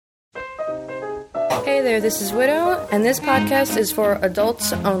Hey there, this is Widow, and this podcast is for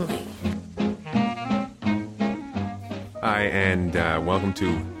adults only. Hi, and welcome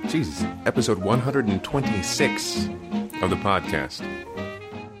to, episode 126 of the podcast.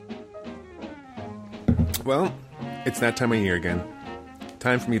 Well, it's that time of year again.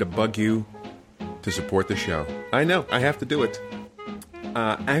 Time for me to bug you to support the show. I know, I have to do it.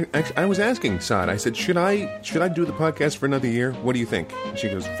 I was asking Saad, I said, should I do the podcast for another year? What do you think? And she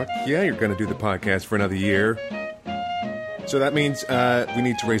goes, fuck yeah, you're going to do the podcast for another year. So that means we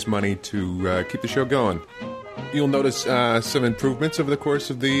need to raise money to keep the show going. You'll notice some improvements over the course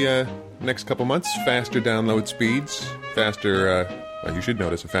of the next couple months. Faster download speeds, faster, you should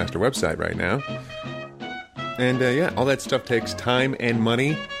notice a faster website right now. And yeah, all that stuff takes time and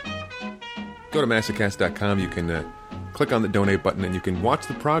money. Go to mastercast.com. You can click on the donate button and you can watch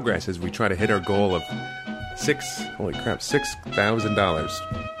the progress as we try to hit our goal of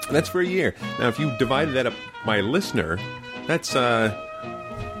 $6,000. And that's for a year. Now, if you divided that up by listener, that's that's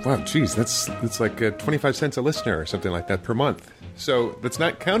like 25 cents a listener or something like that per month. So that's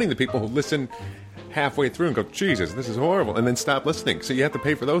not counting the people who listen halfway through and go, Jesus, this is horrible, and then stop listening. So you have to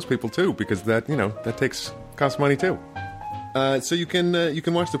pay for those people too, because that costs money too. So you can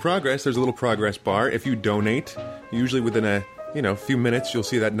watch the progress. There's a little progress bar. If you donate, usually within a few minutes, you'll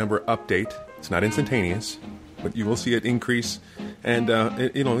see that number update. It's not instantaneous, but you will see it increase. And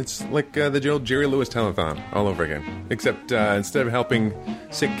it's like the old Jerry Lewis telethon all over again. Except instead of helping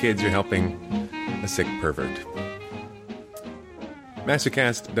sick kids, you're helping a sick pervert.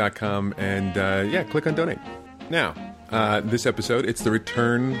 Mastercast.com and click on donate. Now, this episode, it's the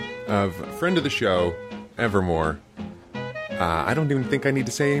return of a friend of the show, Evermore. I don't even think I need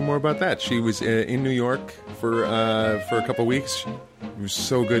to say any more about that. She was in New York for a couple weeks. It was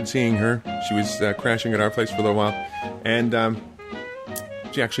so good seeing her. She was crashing at our place for a little while. And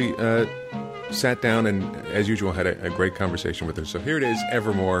she actually sat down and, as usual, had a great conversation with her. So here it is,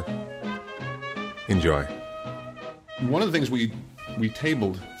 Evermore. Enjoy. One of the things we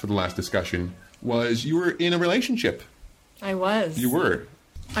tabled for the last discussion was you were in a relationship. I was. You were.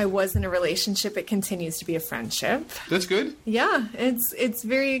 I was in a relationship. It continues to be a friendship. That's good. Yeah, it's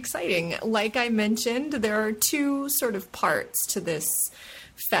very exciting. Like I mentioned, there are two sort of parts to this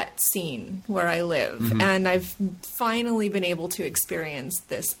fet scene where I live. Mm-hmm. And I've finally been able to experience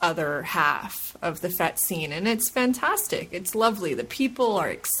this other half of the fet scene. And it's fantastic. It's lovely. The people are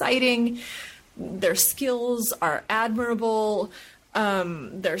exciting. Their skills are admirable.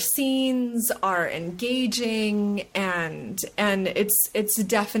 Their scenes are engaging, and it's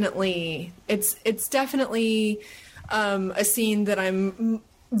definitely a scene that I'm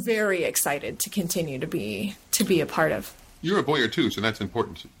very excited to continue to be a part of. You're a voyeur too, so that's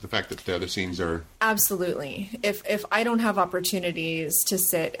important. The fact that the scenes are absolutely. If I don't have opportunities to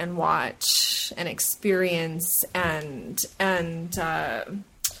sit and watch and experience and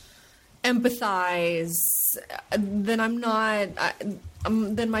empathize, then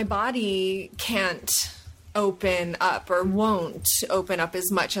then my body can't open up or won't open up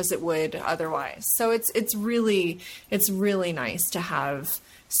as much as it would otherwise. So it's really nice to have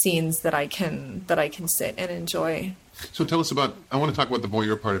scenes that I can sit and enjoy. So tell us about, I want to talk about the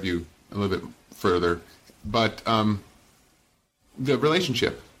voyeur part of you a little bit further, but the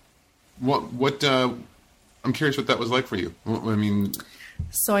relationship, what I'm curious what that was like for you. I mean,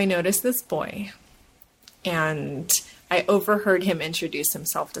 so I noticed this boy, and I overheard him introduce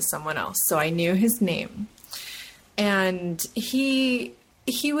himself to someone else, so I knew his name. And he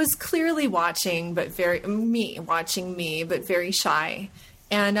was clearly watching me, but very shy.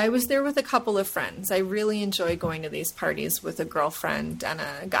 And I was there with a couple of friends. I really enjoy going to these parties with a girlfriend and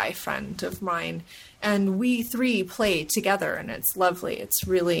a guy friend of mine. And we three play together, and it's lovely. It's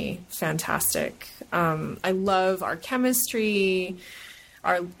really fantastic. I love our chemistry.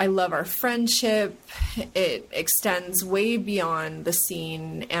 I love our friendship. It extends way beyond the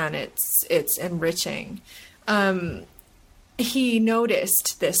scene, and it's enriching. He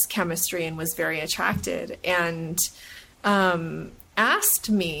noticed this chemistry and was very attracted, and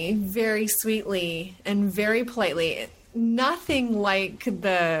asked me very sweetly and very politely, nothing like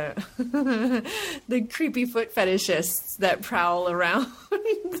the creepy foot fetishists that prowl around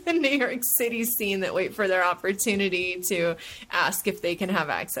the New York City scene that wait for their opportunity to ask if they can have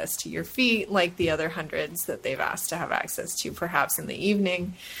access to your feet, like the other hundreds that they've asked to have access to perhaps in the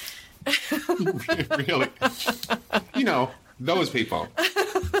evening. Really? Those people.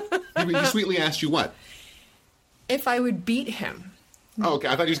 He sweetly asked you what? If I would beat him. Oh, okay.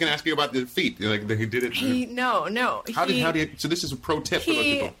 I thought he was going to ask you about the feet. Like he did it. No. How did? So this is a pro tip for those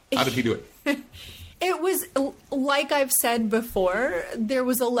people. How did he do it? It was, like I've said before, there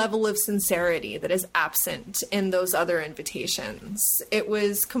was a level of sincerity that is absent in those other invitations. It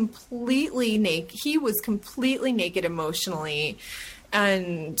was completely naked. He was completely naked emotionally,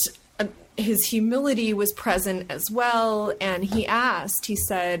 and his humility was present as well. And he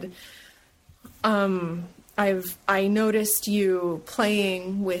said, I noticed you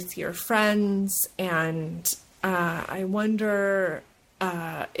playing with your friends, and I wonder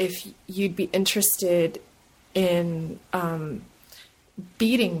if you'd be interested in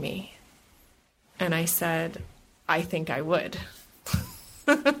beating me. And I said, I think I would.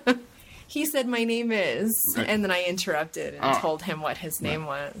 He said, my name is, right. And then I interrupted and told him what his name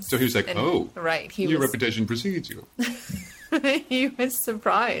was. So he was like, right. Your reputation precedes you. He was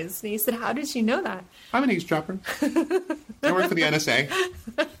surprised. And he said, how did you know that? I'm an eavesdropper. I work for the NSA.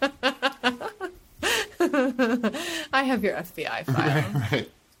 I have your FBI file. Right.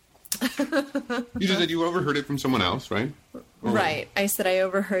 You just said you overheard it from someone else, right? Right. I said I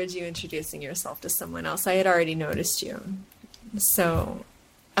overheard you introducing yourself to someone else. I had already noticed you. So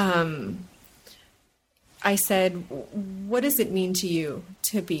I said, what does it mean to you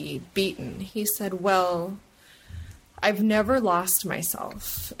to be beaten? He said, well, I've never lost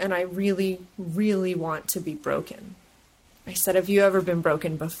myself, and I really, really want to be broken. I said, have you ever been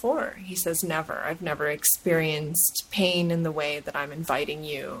broken before? He says, never. I've never experienced pain in the way that I'm inviting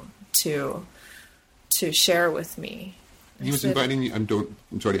you to share with me. He was inviting you, I'm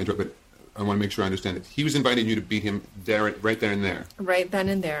sorry to interrupt, but I want to make sure I understand it. He was inviting you to beat him right there and there. Right then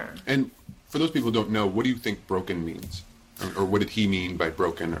and there. And for those people who don't know, what do you think broken means? Or what did he mean by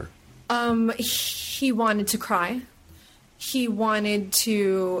broken? Or he wanted to cry. He wanted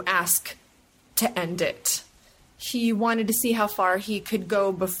to ask to end it. He wanted to see how far he could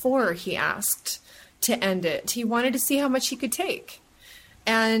go before he asked to end it. He wanted to see how much he could take.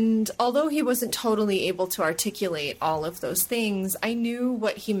 And although he wasn't totally able to articulate all of those things, I knew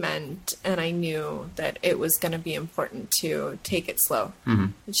what he meant, and I knew that it was going to be important to take it slow,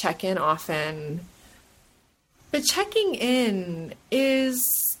 to check in often. But checking in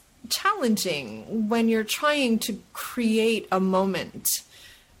is challenging when you're trying to create a moment,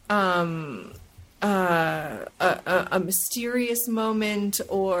 a mysterious moment,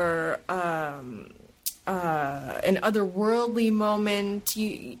 or an otherworldly moment.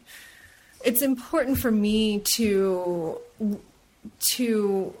 It's important for me to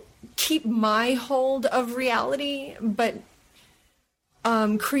keep my hold of reality, but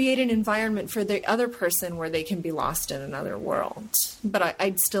create an environment for the other person where they can be lost in another world. But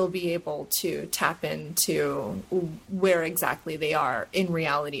I'd still be able to tap into where exactly they are in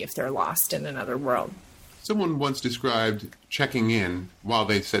reality if they're lost in another world. Someone once described checking in, while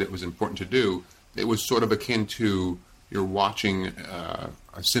they said it was important to do, it was sort of akin to you're watching a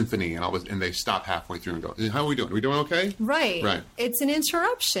symphony and they stop halfway through and go, how are we doing? Are we doing okay? Right. It's an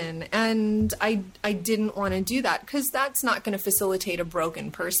interruption. And I didn't want to do that because that's not going to facilitate a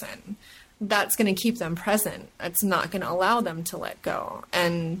broken person. That's going to keep them present. It's not going to allow them to let go.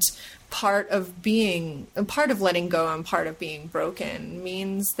 And part of letting go and part of being broken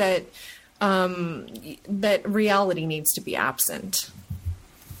means that that reality needs to be absent.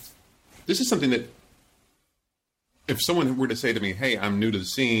 This is something that if someone were to say to me, hey, I'm new to the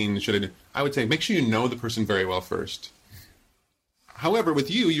scene, I would say, make sure you know the person very well first. However,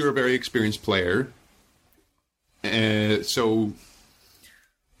 with you, you're a very experienced player. Well,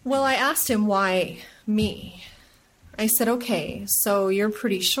 I asked him why me. I said, okay, so you're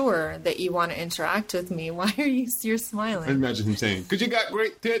pretty sure that you want to interact with me. Why are you're smiling? I imagine him saying, because you got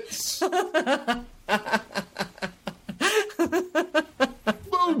great tits.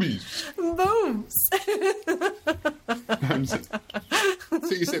 Boobs.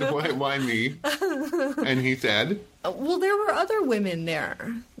 So you said, why me? And he said? Well, there were other women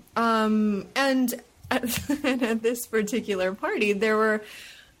there. And at this particular party, there were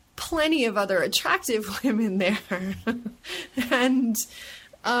plenty of other attractive women there. And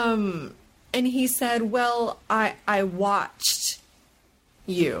he said, well, I watched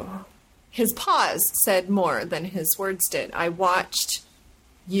you. His pause said more than his words did. I watched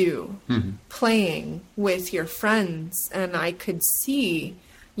you playing with your friends, and I could see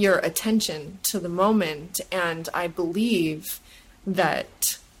your attention to the moment, and I believe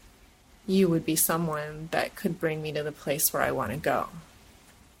that you would be someone that could bring me to the place where I want to go.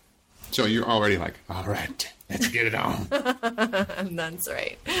 So you're already like, all right, let's get it on. That's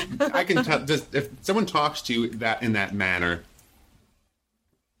right. I can tell, if someone talks to you in that manner,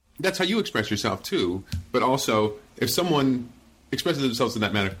 that's how you express yourself too. But also, if someone expresses themselves in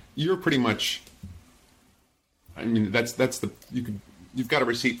that manner, you're pretty much. I mean, you've got a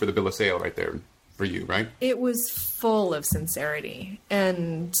receipt for the bill of sale right there for you, right? It was full of sincerity,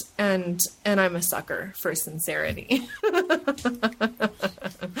 and I'm a sucker for sincerity.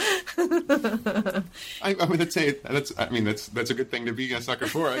 I would say that's a good thing to be a sucker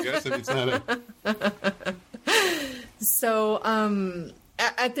for, I guess. If it's not a... So,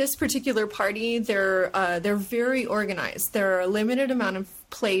 at this particular party, they're very organized. There are a limited amount of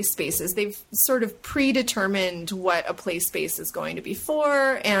play spaces. They've sort of predetermined what a play space is going to be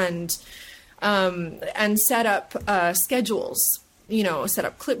for, and set up schedules. Set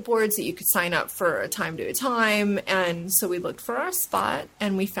up clipboards that you could sign up for a time to a time. And so we looked for our spot,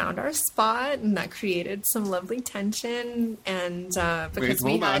 and we found our spot, and that created some lovely tension. And because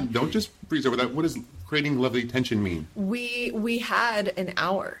hold on, don't just breeze over that. What does creating lovely tension mean? We had an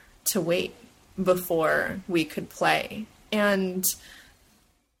hour to wait before we could play. And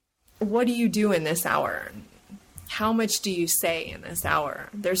what do you do in this hour? How much do you say in this hour?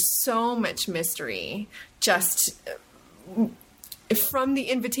 There's so much mystery. Just from the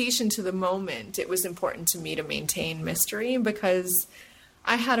invitation to the moment, it was important to me to maintain mystery because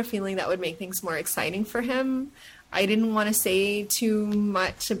I had a feeling that would make things more exciting for him. I didn't want to say too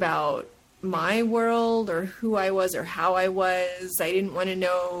much about my world or who I was or how I was. I didn't want to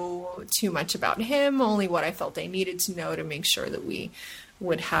know too much about him, only what I felt I needed to know to make sure that we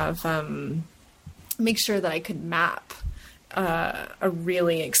would have, make sure that I could map a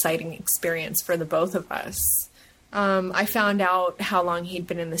really exciting experience for the both of us. I found out how long he'd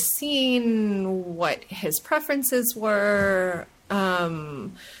been in the scene, what his preferences were,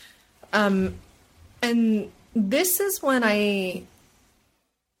 and this is when I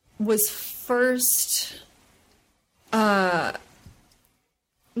was first.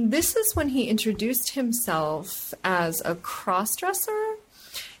 This is when he introduced himself as a crossdresser,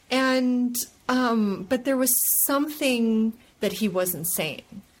 and but there was something that he wasn't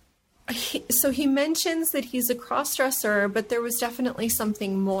saying. So he mentions that he's a crossdresser, but there was definitely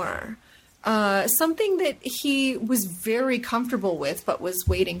something more. Something that he was very comfortable with, but was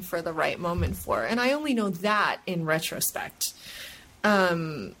waiting for the right moment for. And I only know that in retrospect.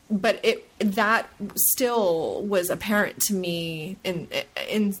 But that still was apparent to me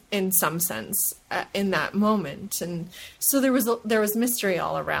in some sense in that moment. And so there was mystery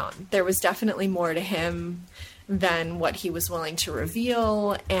all around. There was definitely more to him than what he was willing to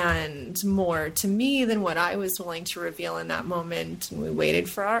reveal, and more to me than what I was willing to reveal in that moment. And we waited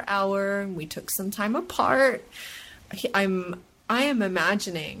for our hour, and we took some time apart. I am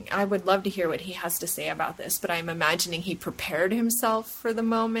imagining, I would love to hear what he has to say about this, but I'm imagining he prepared himself for the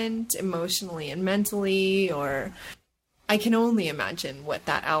moment emotionally and mentally, or I can only imagine what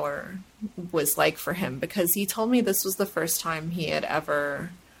that hour was like for him, because he told me this was the first time he had ever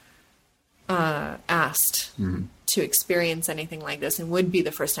asked to experience anything like this, and would be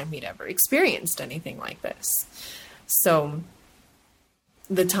the first time he'd ever experienced anything like this. So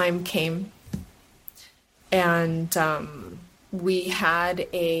the time came, and we had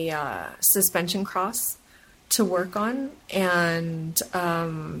a suspension cross to work on, and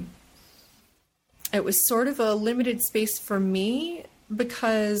it was sort of a limited space for me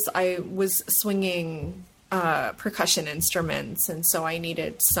because I was swinging percussion instruments, and so I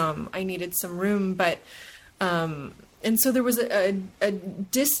needed some room, but and so there was a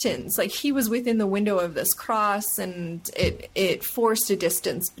distance, like he was within the window of this cross, and it forced a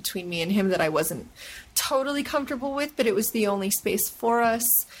distance between me and him that I wasn't totally comfortable with, but it was the only space for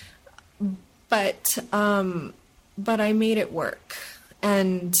us. But I made it work,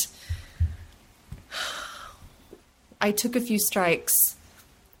 and I took a few strikes,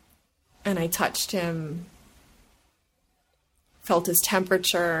 and I touched him, felt his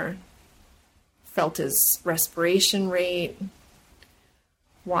temperature, felt his respiration rate,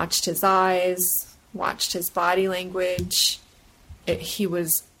 watched his eyes, watched his body language. He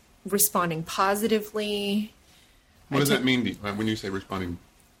was responding positively. What does that mean when you say responding?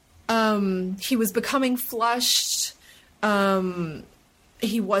 He was becoming flushed.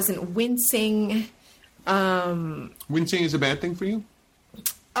 He wasn't wincing. Wincing is a bad thing for you?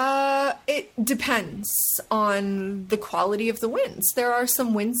 It depends on the quality of the wince. There are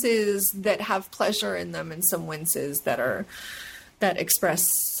some winces that have pleasure in them, and some winces that express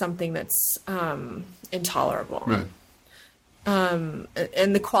something that's intolerable. Right. And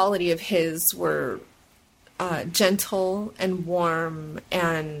the quality of his were gentle and warm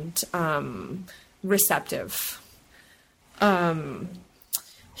and receptive.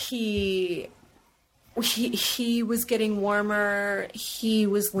 He was getting warmer. He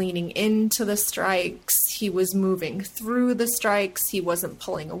was leaning into the strikes. He was moving through the strikes. He wasn't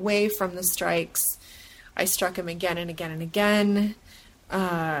pulling away from the strikes. I struck him again and again and again.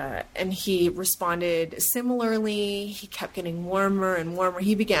 And he responded similarly. He kept getting warmer and warmer.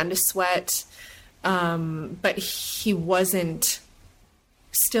 He began to sweat, but he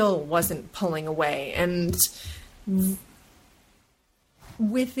still wasn't pulling away. And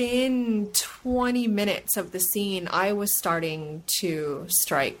within 20 minutes of the scene, I was starting to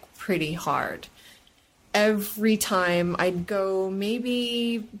strike pretty hard. Every time I'd go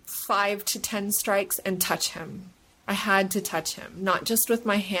maybe 5 to 10 strikes and touch him. I had to touch him, not just with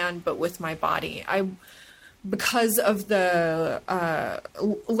my hand, but with my body. Because of the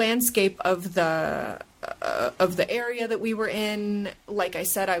landscape of the area that we were in, like I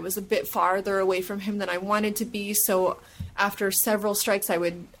said, I was a bit farther away from him than I wanted to be. So after several strikes, I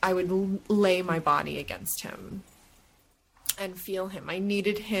would lay my body against him and feel him. I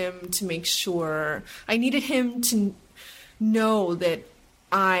needed him to make sure. I needed him to know that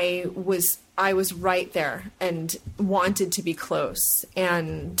I was right there and wanted to be close.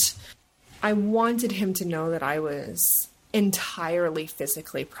 And I wanted him to know that I was entirely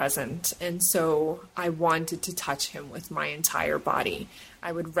physically present. And so I wanted to touch him with my entire body.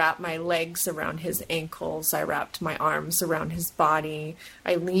 I would wrap my legs around his ankles. I wrapped my arms around his body.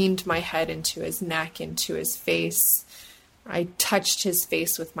 I leaned my head into his neck, into his face. I touched his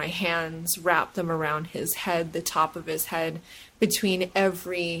face with my hands, wrapped them around his head, the top of his head, between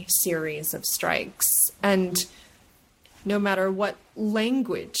every series of strikes. And no matter what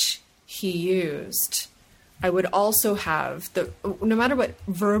language he used, I would also have no matter what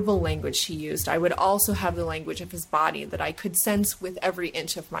verbal language he used, I would also have the language of his body that I could sense with every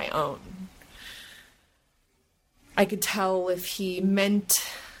inch of my own. I could tell if he meant,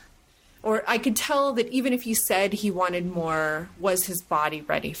 or I could tell that even if he said he wanted more, was his body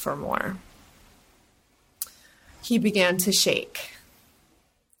ready for more? He began to shake.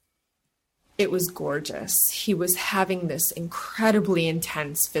 It was gorgeous. He was having this incredibly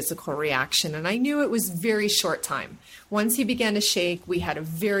intense physical reaction, and I knew it was very short time. Once he began to shake, we had a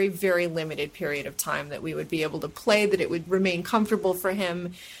very, very limited period of time that we would be able to play, that it would remain comfortable for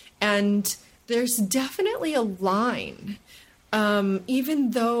him. And there's definitely a line.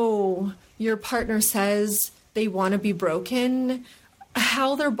 Even though your partner says they want to be broken,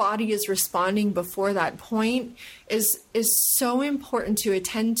 how their body is responding before that point is so important to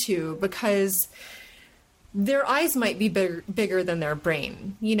attend to, because their eyes might be bigger than their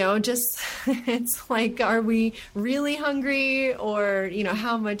brain, just, it's like, are we really hungry? Or,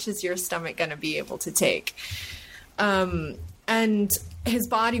 how much is your stomach going to be able to take? And his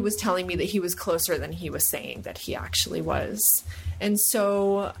body was telling me that he was closer than he was saying that he actually was. And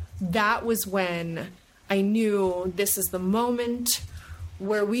so that was when I knew this is the moment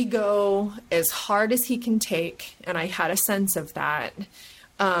where we go as hard as he can take. And I had a sense of that.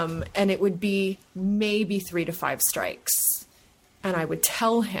 And it would be maybe 3 to 5 strikes. And I would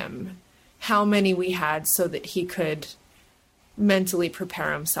tell him how many we had so that he could mentally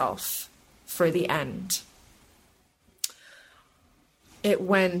prepare himself for the end. It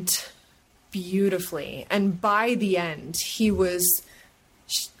went beautifully. And by the end, he was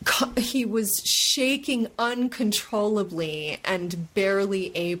shaking uncontrollably and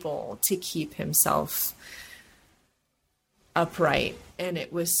barely able to keep himself upright. And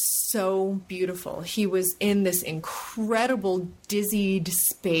it was so beautiful. He was in this incredible dizzied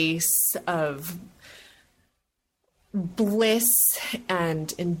space of bliss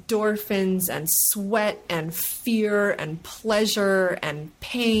and endorphins and sweat and fear and pleasure and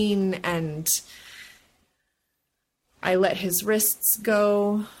pain. And I let his wrists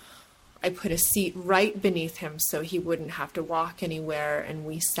go. I put a seat right beneath him so he wouldn't have to walk anywhere. And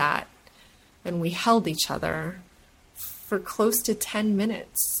we sat and we held each other for close to 10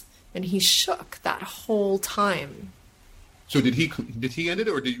 minutes. And he shook that whole time. So did he end it,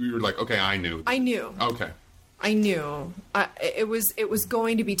 or did you were like, okay, I knew? I knew. Okay. I knew. It was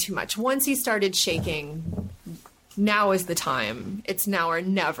going to be too much. Once he started shaking, now is the time. It's now or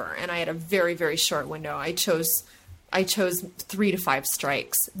never. And I had a very, very short window. I chose 3 to 5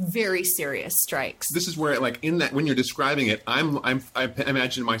 strikes, very serious strikes. This is where, like, in that, when you're describing it, I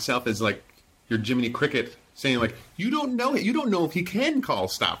imagine myself as like your Jiminy Cricket saying, like, you don't know if he can call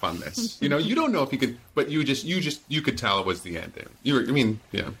stop on this. You don't know if he could, but you could tell it was the end.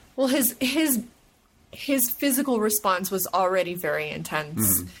 Yeah. Well, his physical response was already very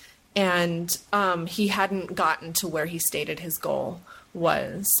intense, and he hadn't gotten to where he stated his goal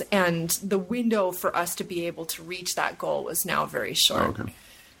was, and the window for us to be able to reach that goal was now very short. Oh, okay.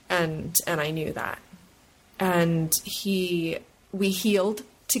 And I knew that. And we healed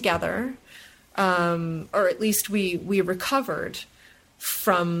together, or at least we recovered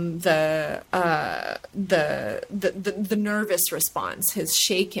from the nervous response, his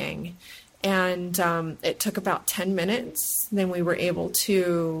shaking. And it took about 10 minutes. Then we were able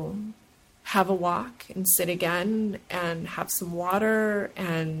to have a walk and sit again and have some water.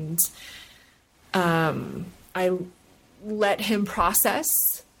 And I let him process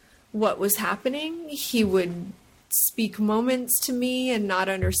what was happening. He would speak moments to me and not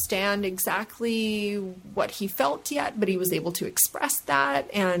understand exactly what he felt yet, but he was able to express that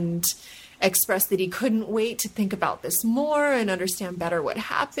and express that he couldn't wait to think about this more and understand better what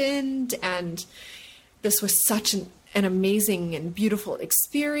happened. And this was such an amazing and beautiful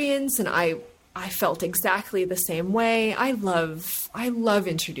experience. And I felt exactly the same way. I love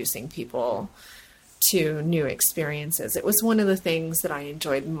introducing people to new experiences. It was one of the things that I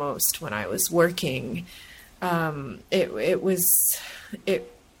enjoyed most when I was working. It was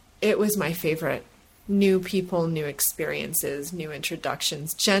my favorite. New people, new experiences, new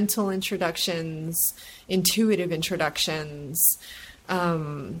introductions, gentle introductions, intuitive introductions.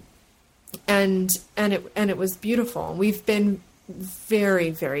 And it was beautiful. We've been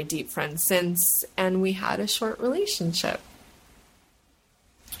very, very deep friends since, and we had a short relationship.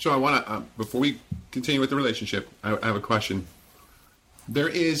 So I want to, before we continue with the relationship, I have a question. There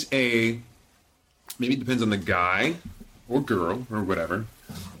is maybe it depends on the guy or girl or whatever.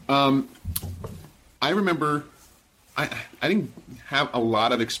 I remember I didn't have a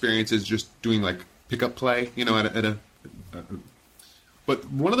lot of experiences just doing like pickup play, but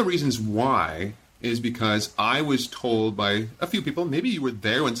one of the reasons why is because I was told by a few people, maybe you were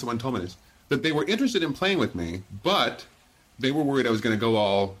there when someone told me this, that they were interested in playing with me, but they were worried I was going to go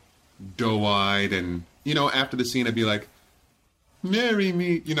all doe-eyed and, after the scene I'd be like, marry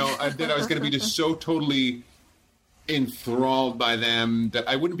me, that I was going to be just so totally enthralled by them that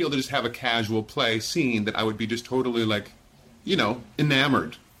I wouldn't be able to just have a casual play scene, that I would be just totally like,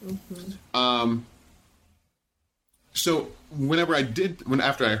 enamored. Mm-hmm. So whenever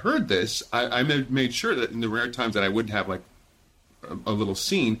after I heard this, I made sure that in the rare times that I would have like a little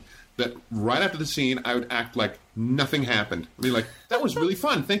scene, that right after the scene, I would act like nothing happened. I'd be like, that was really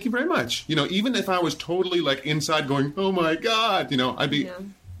fun. Thank you very much. Even if I was totally like inside going, oh my God, I'd be, yeah.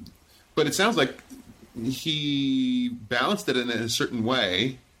 But it sounds like he balanced it in a certain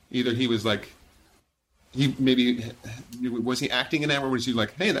way. Either he was like, was he acting in that, or was he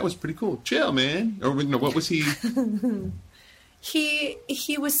like, hey, that was pretty cool, chill, man? Or what was he?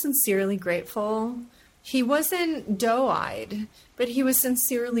 He was sincerely grateful. He wasn't doe-eyed, but he was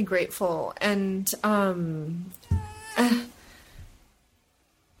sincerely grateful, and in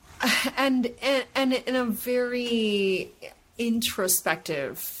a very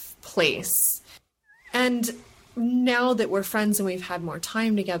introspective place. And now that we're friends and we've had more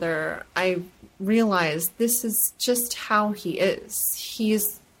time together, I realize this is just how he is.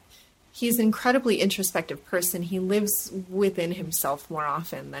 He's an incredibly introspective person. He lives within himself more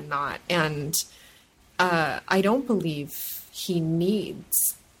often than not. And I don't believe he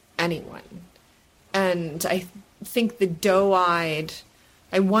needs anyone. And I think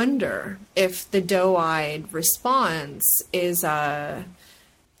I wonder if the doe-eyed response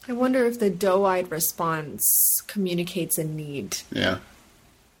communicates a need. Yeah.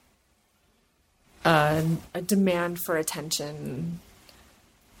 A demand for attention,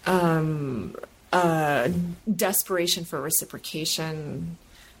 desperation for reciprocation.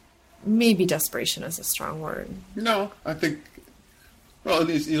 Maybe desperation is a strong word. No, I think, well, at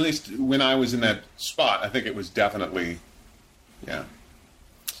least when I was in that spot, I think it was definitely, yeah.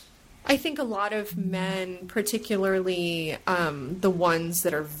 I think a lot of men, particularly the ones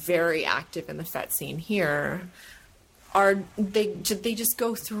that are very active in the fet scene here, they just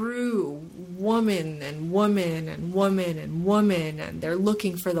go through woman and woman and woman and woman, and they're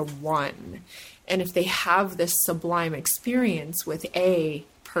looking for the one. And if they have this sublime experience with a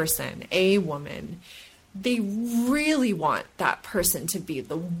person, a woman, they really want that person to be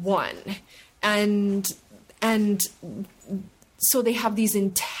the one. And so they have these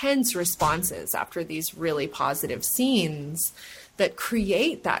intense responses after these really positive scenes that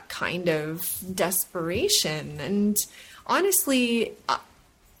create that kind of desperation. And honestly,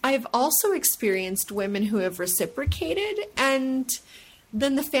 I've also experienced women who have reciprocated and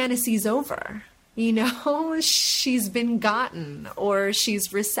then the fantasy's over. She's been gotten or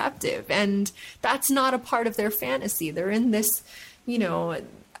she's receptive, and that's not a part of their fantasy. They're in this,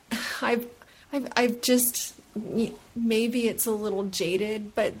 I've just, maybe it's a little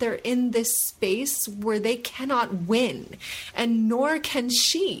jaded, but they're in this space where they cannot win, and nor can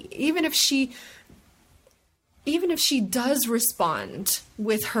she. Even if she even if she does respond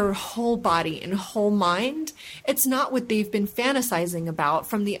with her whole body and whole mind, it's not what they've been fantasizing about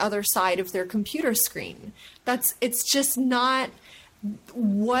from the other side of their computer screen. It's just not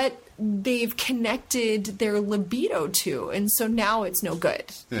what they've connected their libido to. And so now it's no good.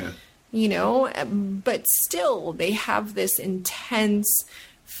 Yeah. You know, but still they have this intense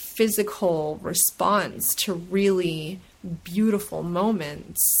physical response to really beautiful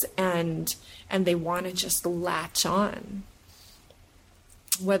moments, and they want to just latch on.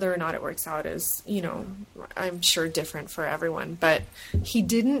 Whether or not it works out is, you know, I'm sure different for everyone, but he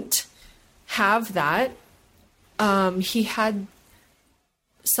didn't have that. He had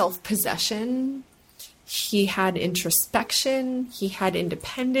self-possession, he had introspection, he had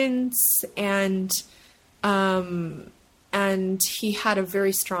independence, and he had a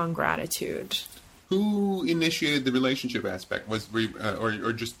very strong gratitude. Who initiated the relationship aspect?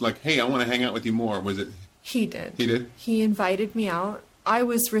 Or just like, hey, I want to hang out with you more? Was it? He did. He did? He invited me out. I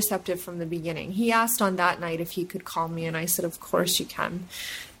was receptive from the beginning. He asked on that night if he could call me, and I said, of course you can.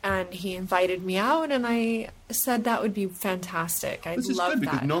 And he invited me out, and I said that would be fantastic. I'd love that. This is good,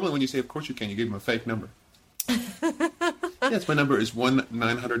 because normally when you say, of course you can, you give him a fake number. Yes, my number is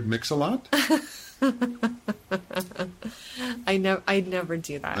 1-900-MIX-A-LOT. I'd never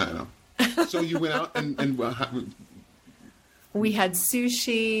do that. I know. So you went out and we had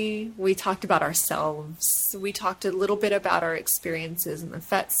sushi. We talked about ourselves. We talked a little bit about our experiences in the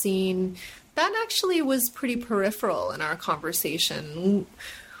fet scene. That actually was pretty peripheral in our conversation.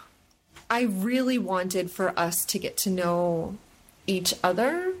 I really wanted for us to get to know each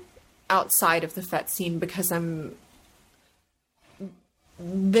other outside of the fet scene, because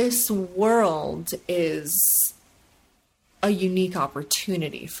this world is a unique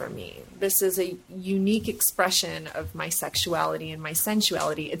opportunity for me. This is a unique expression of my sexuality and my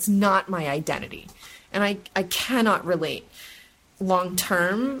sensuality. It's not my identity. And I cannot relate long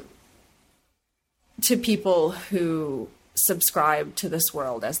term to people who subscribe to this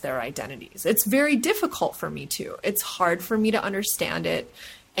world as their identities. It's very difficult for me to. It's hard for me to understand it.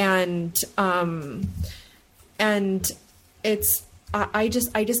 And it's, I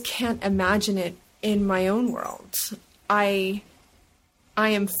just can't imagine it in my own world. I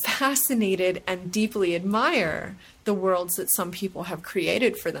am fascinated and deeply admire the worlds that some people have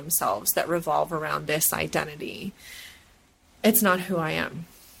created for themselves that revolve around this identity. It's not who I am.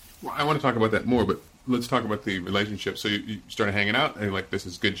 Well, I want to talk about that more, but let's talk about the relationship. So you started hanging out, and you're like, this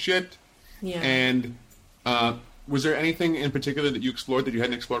is good shit. Yeah. And was there anything in particular that you explored that you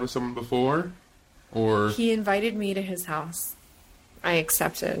hadn't explored with someone before? Or he invited me to his house. I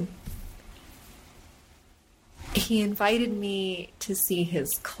accepted. He invited me to see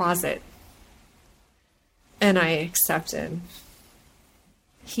his closet, and I accepted.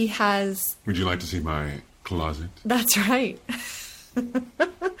 He has... Would you like to see my closet? That's right.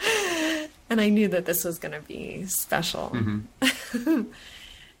 And I knew that this was going to be special. Mm-hmm.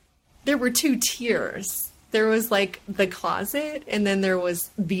 There were two tiers. There was like the closet, and then there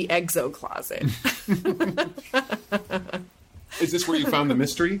was the exo closet. Is this where you found the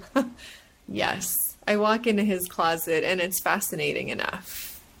mystery? Yes. I walk into his closet, and it's fascinating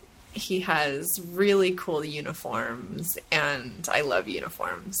enough. He has really cool uniforms, and I love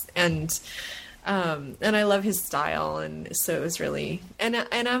uniforms, and I love his style, and so it was really, and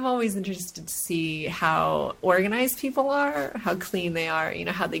I'm always interested to see how organized people are, how clean they are, you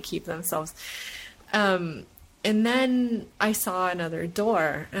know, how they keep themselves. And then I saw another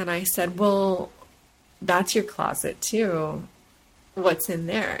door, and I said, well, that's your closet too. What's in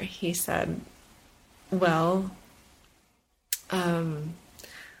there? He said, well, I'll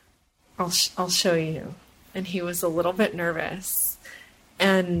show you. And he was a little bit nervous.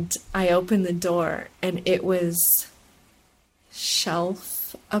 And I opened the door, and it was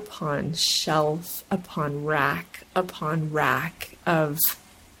shelf upon shelf upon rack of...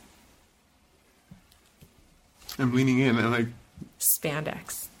 I'm leaning in, and I...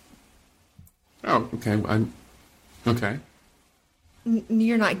 Spandex. Oh, okay. Okay.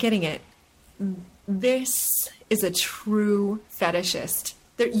 You're not getting it. This is a true fetishist.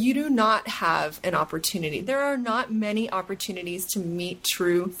 You do not have an opportunity. There are not many opportunities to meet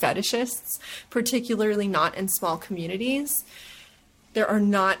true fetishists, particularly not in small communities. There are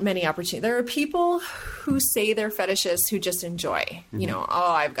not many opportunities. There are people who say they're fetishists who just enjoy, you know,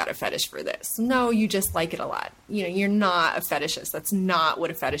 oh, I've got a fetish for this. No, you just like it a lot. You know, you're not a fetishist. That's not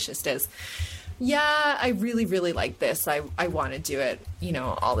what a fetishist is. Yeah, I really, really like this. I want to do it, you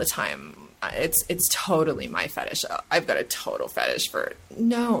know, all the time. It's totally my fetish. I've got a total fetish for it.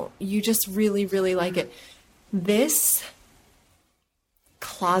 No, you just really, really like it. This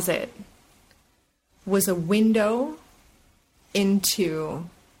closet was a window into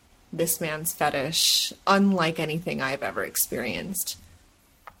this man's fetish, unlike anything I've ever experienced.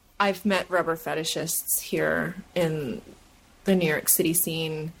 I've met rubber fetishists here in the New York City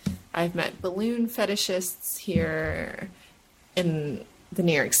scene. I've met balloon fetishists here in the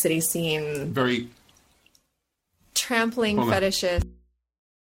New York City scene. Very trampling fetishists.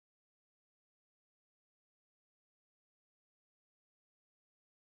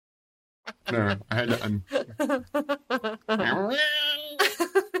 No, I had to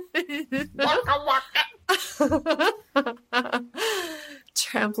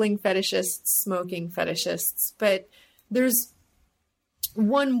trampling fetishists, smoking fetishists, but there's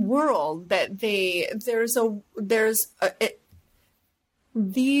one world that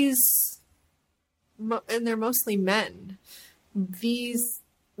these, and they're mostly men. These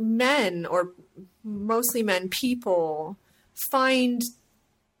men, or mostly men, people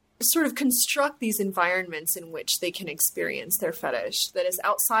sort of construct these environments in which they can experience their fetish that is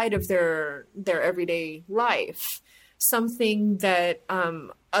outside of their everyday life, something that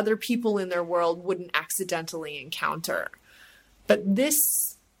other people in their world wouldn't accidentally encounter. But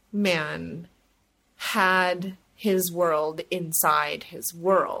this man had his world inside his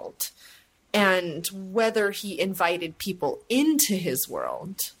world, and whether he invited people into his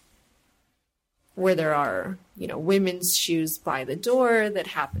world, where there are, women's shoes by the door that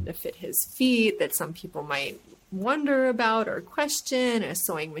happen to fit his feet that some people might wonder about or question, a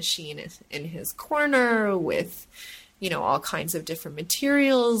sewing machine in his corner with, all kinds of different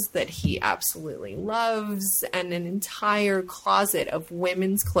materials that he absolutely loves, and an entire closet of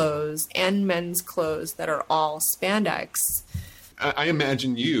women's clothes and men's clothes that are all spandex. I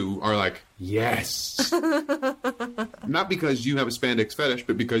imagine you are like, yes. Not because you have a spandex fetish,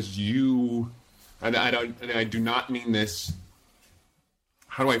 but because you... I do not mean this.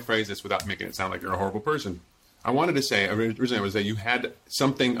 How do I phrase this without making it sound like you're a horrible person? I wanted to say, originally I was saying you had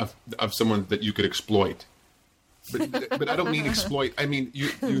something of someone that you could exploit. But I don't mean exploit. I mean,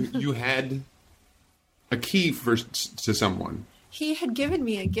 you had a key to someone. He had given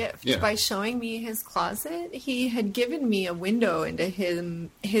me a gift by showing me his closet. He had given me a window into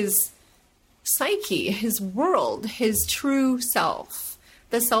his psyche, his world, his true self.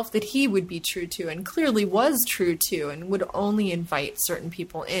 The self that he would be true to, and clearly was true to, and would only invite certain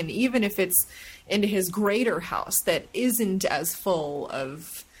people in, even if it's into his greater house that isn't as full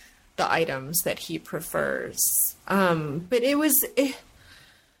of the items that he prefers. But it was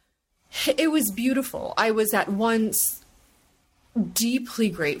beautiful. I was at once deeply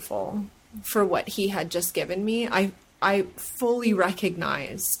grateful for what he had just given me. I fully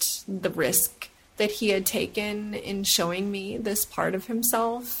recognized the risk that he had taken in showing me this part of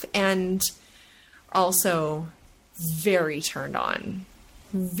himself, and also very turned on.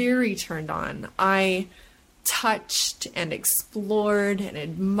 I touched and explored and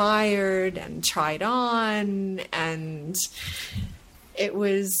admired and tried on, and it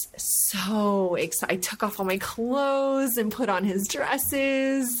was so exciting. I took off all my clothes and put on his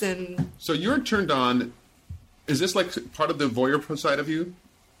dresses. And so you're turned on. Is this like part of the voyeur side of you?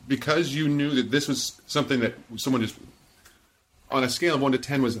 Because you knew that this was something that someone just, on a scale of 1 to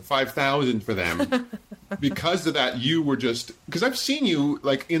 10, was 5,000 for them. Because of that, you were just... Because I've seen you,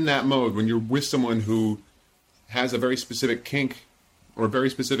 like, in that mode, when you're with someone who has a very specific kink or a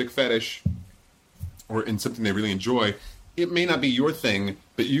very specific fetish or in something they really enjoy. It may not be your thing,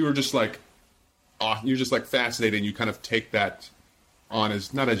 but you were just like... you're just, like, fascinated, and you kind of take that on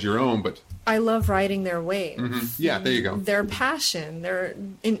as, not as your own, but... I love riding their wave. Mm-hmm. Yeah, there you go. Their passion,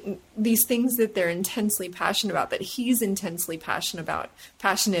 these things that they're intensely passionate about, that he's intensely passionate about.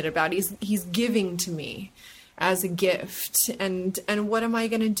 He's giving to me as a gift, and what am I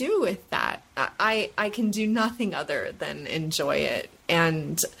going to do with that? I can do nothing other than enjoy it,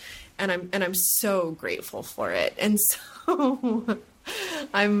 and I'm so grateful for it, and so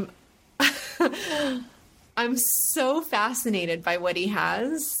I'm so fascinated by what he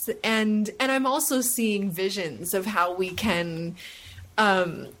has, and I'm also seeing visions of how we can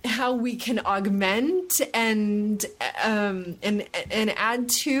augment and add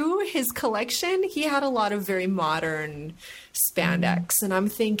to his collection. He had a lot of very modern spandex, and I'm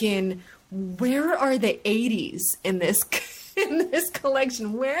thinking, where are the 80s in this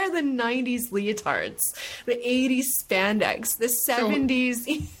collection? Where are the 90s leotards, the 80s spandex, the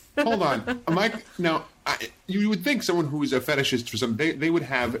 70s? Hold on, Mike. Now, you would think someone who is a fetishist for something, they would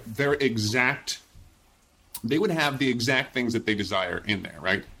have the exact things that they desire in there,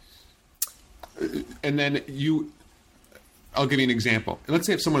 right? And then I'll give you an example. Let's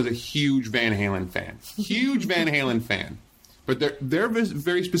say if someone is a huge Van Halen fan, but they're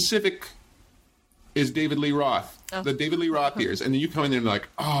very specific is David Lee Roth. Oh. The David Lee Roth ears. And then you come in there and like,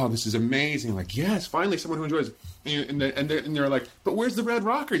 oh, this is amazing. Like, yes, finally someone who enjoys it. And they're like, but where's the red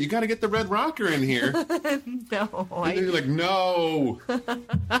rocker? You got to get the red rocker in here. No. And then you're like, no.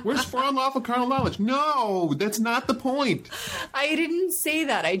 Where's for unlawful carnal knowledge? No, that's not the point. I didn't say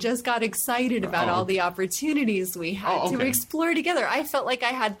that. I just got excited about all the opportunities we had to explore together. I felt like I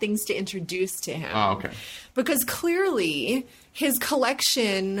had things to introduce to him. Oh, okay. Because clearly his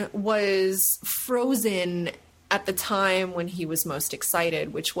collection was frozen at the time when he was most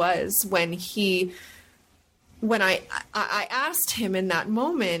excited, which was when I asked him in that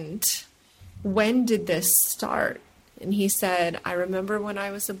moment, when did this start? And he said, I remember when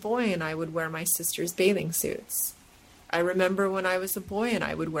I was a boy and I would wear my sister's bathing suits. I remember when I was a boy and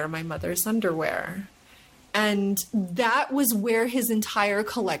I would wear my mother's underwear. And that was where his entire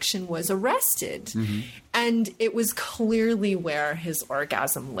collection was arrested. Mm-hmm. And it was clearly where his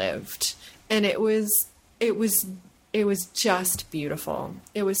orgasm lived. And it was just beautiful.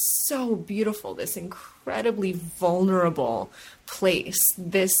 It was so beautiful, this incredibly vulnerable place,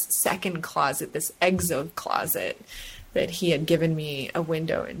 this second closet, this exo closet that he had given me a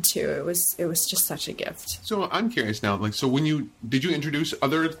window into. It was just such a gift. So I'm curious now, like, so did you introduce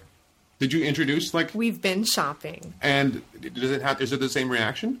like... We've been shopping. And is it the same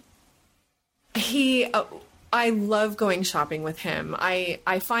reaction? I love going shopping with him.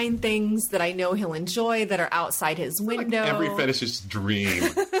 I find things that I know he'll enjoy that are outside his window. Like every fetishist's dream.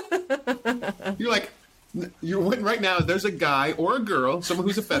 Right now, there's a guy or a girl, someone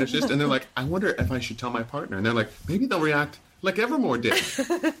who's a fetishist, and they're like, I wonder if I should tell my partner. And they're like, maybe they'll react like Evermore did.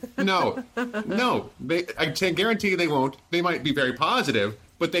 No. I can guarantee they won't. They might be very positive,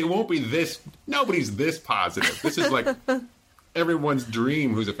 but they won't be this. Nobody's this positive. This is like... everyone's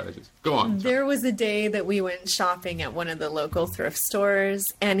dream who's a fetishist. Go on. There was a day that we went shopping at one of the local thrift stores,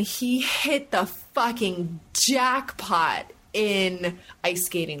 and he hit the fucking jackpot in ice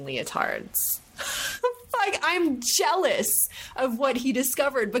skating leotards. Like, I'm jealous of what he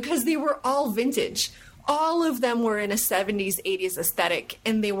discovered because they were all vintage. All of them were in a 70s, 80s aesthetic,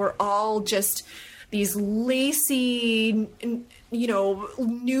 and they were all just these lacy,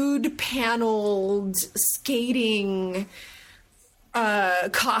 nude paneled skating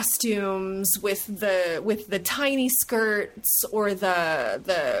costumes with the tiny skirts or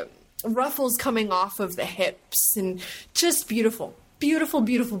the ruffles coming off of the hips, and just beautiful.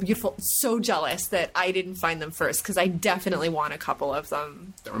 So jealous that I didn't find them first, because I definitely want a couple of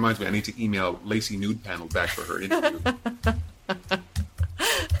them. That reminds me, I need to email Lacey Nude Panel back for her interview.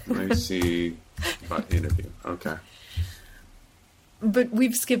 Lacey interview. Okay. But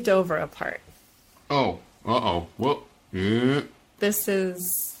we've skipped over a part. Oh. Uh-oh. Well, yeah. This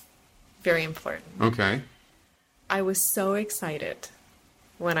is very important. Okay. I was so excited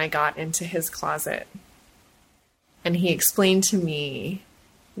when I got into his closet, and he explained to me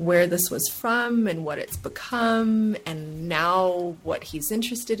where this was from and what it's become, and now what he's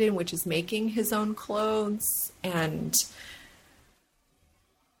interested in, which is making his own clothes, and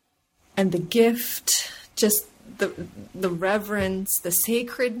the gift, just the reverence, the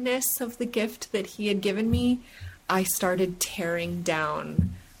sacredness of the gift that he had given me. I started tearing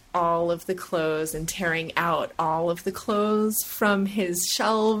down all of the clothes and tearing out all of the clothes from his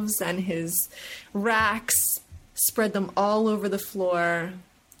shelves and his racks, spread them all over the floor,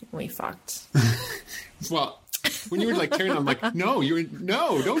 and we fucked. Well, when you were like tearing them, I'm like, no,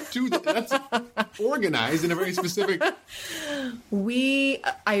 don't do that. That's organized in a very specific...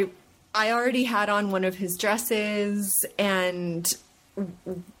 I already had on one of his dresses, and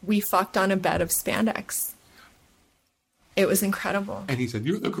we fucked on a bed of spandex. It was incredible. And he said,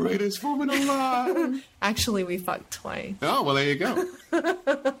 "You're the greatest woman alive." Actually, we fucked twice. Oh, well, there you go.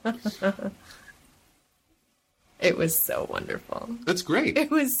 It was so wonderful. That's great. It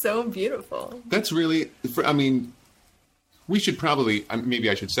was so beautiful. That's really, we should probably, maybe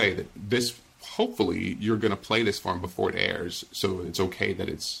I should say that this, hopefully, you're going to play this for him before it airs, so it's okay that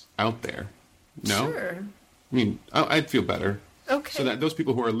it's out there. No? Sure. I'd feel better. Okay. So that those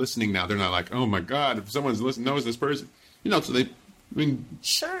people who are listening now, they're not like, oh my God, if someone's listening, knows this person. So they,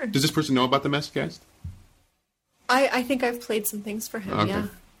 Sure. Does this person know about the Messcast? I think I've played some things for him, okay. Yeah.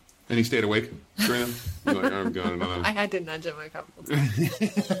 And he stayed awake during them? You're like, I'm going another. I had to nudge him a couple times.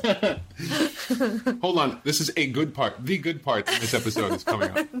 Hold on. This is a good part. The good part in this episode is coming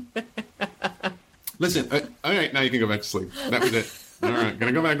up. Listen, all right, now you can go back to sleep. That was it. All right,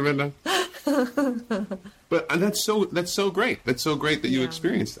 gonna go back to bed now. But that's so great. That's so great that you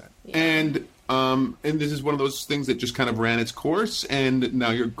experienced that. Yeah. And this is one of those things that just kind of ran its course, and now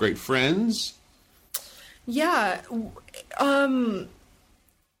you're great friends.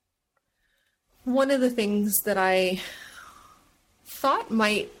 one of the things that I thought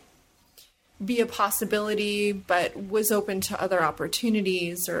might be a possibility, but was open to other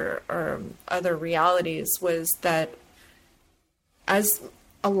opportunities or other realities, was that, as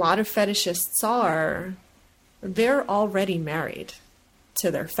a lot of fetishists are, they're already married to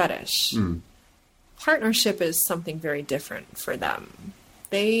their fetish. Partnership is something very different for them.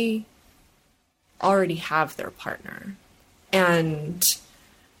 They already have their partner. And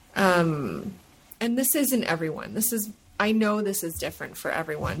this isn't everyone. I know this is different for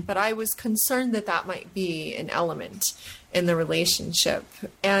everyone, but I was concerned that that might be an element in the relationship.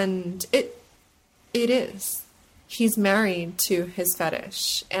 And it is. He's married to his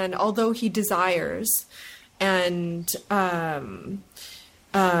fetish. And although he desires and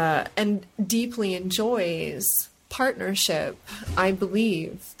deeply enjoys partnership, I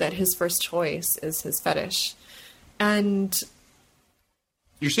believe that his first choice is his fetish. And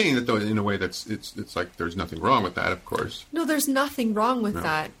you're saying that, though, in a way that's it's like there's nothing wrong with that, of course. No, there's nothing wrong with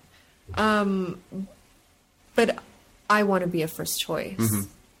that. But I want to be a first choice.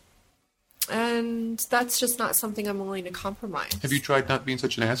 And that's just not something I'm willing to compromise. Have you tried not being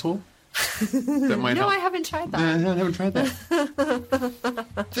such an asshole? That might No, help. I haven't tried that. I haven't tried that.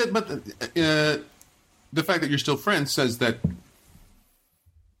 But the fact that you're still friends says that.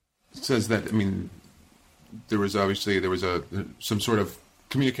 I mean, there was some sort of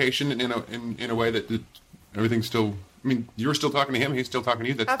communication in a way that everything's still. I mean, you're still talking to him. He's still talking to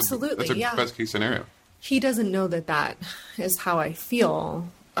you. That's Absolutely, that's a yeah. best case scenario. He doesn't know that is how I feel.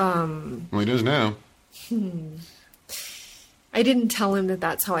 Well, he does now. I didn't tell him that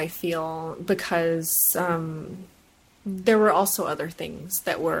that's how I feel because there were also other things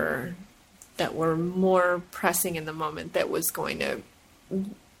that were more pressing in the moment that was going to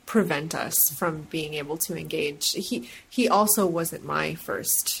prevent us from being able to engage. He also wasn't my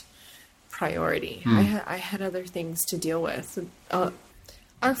first priority. I had other things to deal with.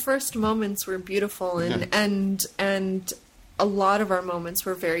 Our first moments were beautiful and a lot of our moments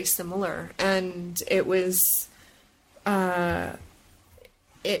were very similar, and it was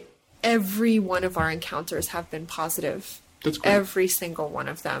every one of our encounters have been positive. That's great. Every single one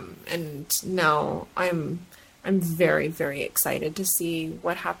of them. And now I'm very, very excited to see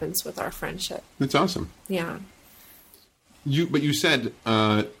what happens with our friendship. That's awesome. Yeah. But you said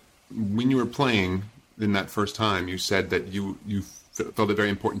when you were playing in that first time, you said that you felt it very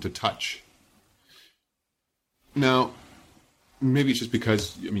important to touch. Now, maybe it's just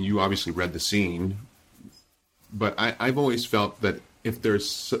because, I mean, you obviously read the scene, but I've always felt that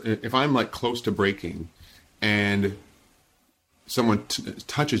if I'm like close to breaking and someone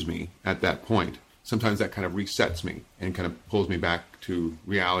touches me at that point, sometimes that kind of resets me and kind of pulls me back to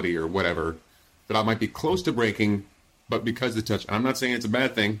reality or whatever, that I might be close to breaking, but because the touch, I'm not saying it's a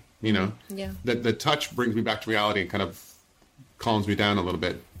bad thing, you know, that the touch brings me back to reality and kind of calms me down a little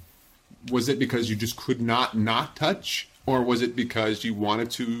bit. Was it because you just could not touch? Or was it because you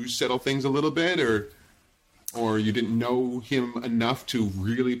wanted to settle things a little bit, or you didn't know him enough to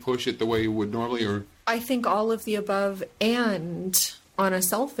really push it the way you would normally? Or I think all of the above, and on a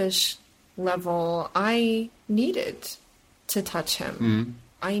selfish level, I needed to touch him.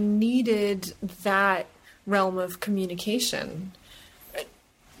 I needed that realm of communication.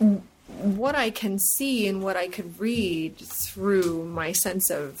 What I can see and what I could read through my sense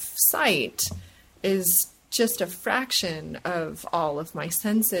of sight is just a fraction of all of my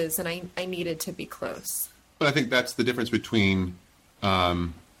senses, and I needed to be close. But I think that's the difference between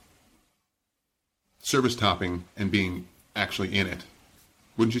service topping and being actually in it.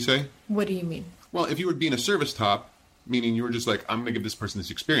 Wouldn't you say? What do you mean? Well, if you were being a service top, meaning you were just like, I'm going to give this person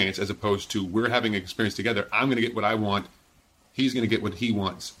this experience, as opposed to we're having an experience together, I'm going to get what I want, he's going to get what he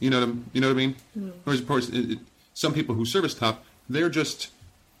wants. You know what I mean? Whereas, of course, some people who service top, they're just...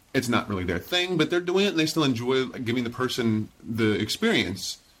 it's not really their thing, but they're doing it and they still enjoy giving the person the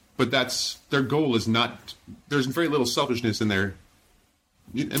experience. But that's their goal is not, there's very little selfishness in there.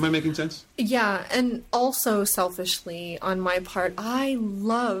 Am I making sense? Yeah, and also selfishly on my part, I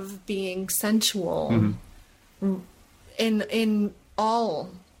love being sensual in all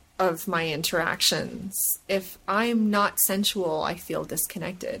of my interactions. If I'm not sensual, I feel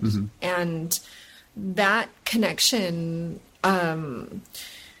disconnected. And that connection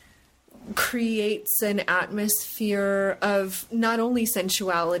creates an atmosphere of not only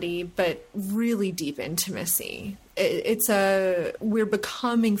sensuality, but really deep intimacy. We're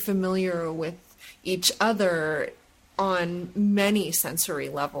becoming familiar with each other on many sensory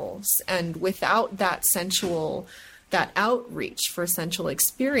levels. And without that outreach for sensual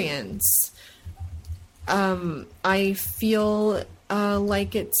experience, I feel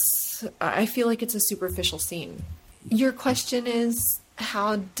I feel like it's a superficial scene. Your question is,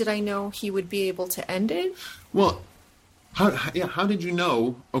 how did I know he would be able to end it? Well, how did you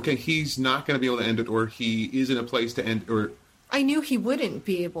know, okay, he's not going to be able to end it, or he is in a place to end, or... I knew he wouldn't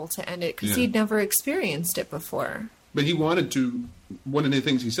be able to end it because he'd never experienced it before. But he wanted to, one of the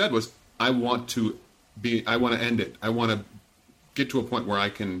things he said was, I want to end it. I want to get to a point where I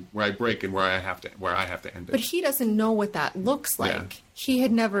break and where I have to end it. But he doesn't know what that looks like. Yeah. He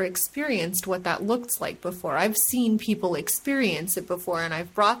had never experienced what that looks like before. I've seen people experience it before, and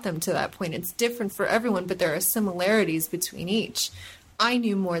I've brought them to that point. It's different for everyone, but there are similarities between each. I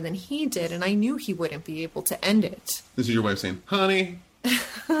knew more than he did, and I knew he wouldn't be able to end it. This is your way of saying, honey.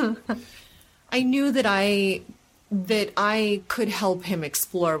 I knew that I could help him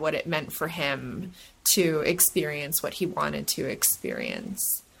explore what it meant for him to experience what he wanted to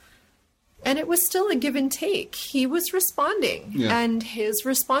experience. And it was still a give and take. He was responding, and his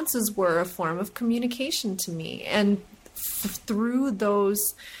responses were a form of communication to me. And through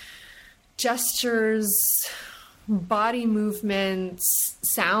those gestures, body movements,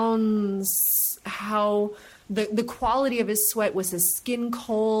 sounds, how the quality of his sweat, was his skin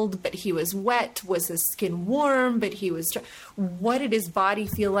cold, but he was wet? Was his skin warm, but he was dry? What did his body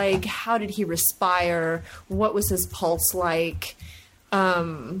feel like? How did he respire? What was his pulse like?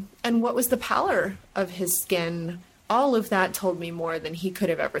 And what was the pallor of his skin? All of that told me more than he could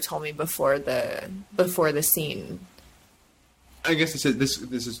have ever told me before the scene. I guess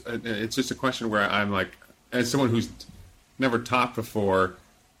it's just a question where I'm like, as someone who's never taught before,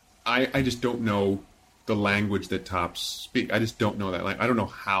 I just don't know the language that tops speak. I just don't know that language. I don't know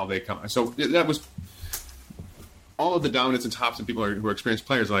how they come. So that was all of the dominants and tops and people who are experienced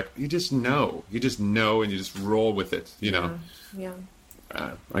players are like, you just know, and you just roll with it, you know? Yeah.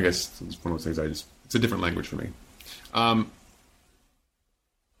 I guess it's one of those things it's a different language for me.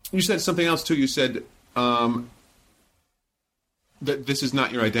 You said something else too. You said, that this is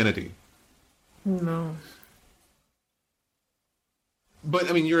not your identity. No. But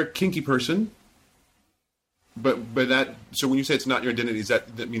I mean, you're a kinky person. But so when you say it's not your identity, does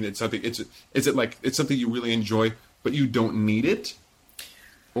that mean it's something? Is it like it's something you really enjoy, but you don't need it,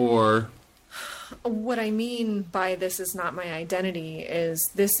 or? What I mean by this is not my identity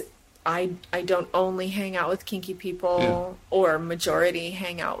is this. I don't only hang out with kinky people, or majority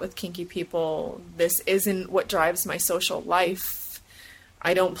hang out with kinky people. This isn't what drives my social life.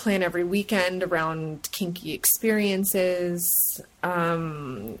 I don't plan every weekend around kinky experiences.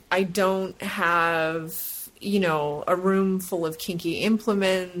 I don't have, a room full of kinky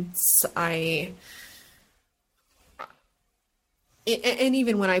implements. And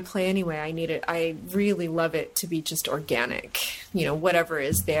even when I play anyway, I really love it to be just organic, whatever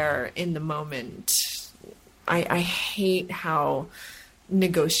is there in the moment. I hate how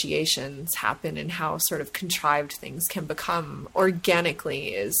negotiations happen and how sort of contrived things can become. Organically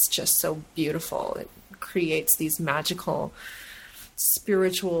is just so beautiful. It creates these magical,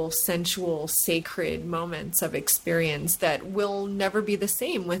 spiritual, sensual, sacred moments of experience that will never be the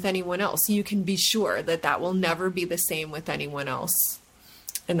same with anyone else. You can be sure that will never be the same with anyone else.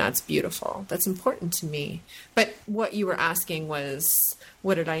 And that's beautiful. That's important to me. But what you were asking was,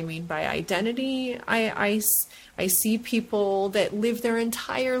 what did I mean by identity? I see people that live their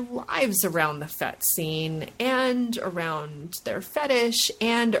entire lives around the fet scene and around their fetish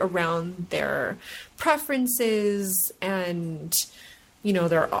and around their preferences, and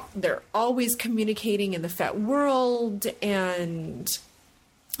they're always communicating in the fet world, and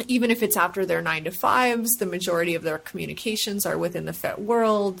even if it's after their 9 to 5s, the majority of their communications are within the fet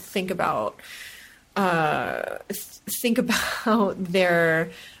world. Think about their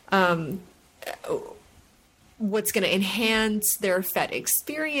what's going to enhance their fet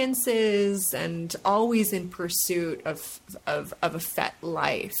experiences, and always in pursuit of a fet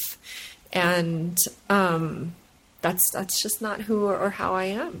life. And that's just not who or how I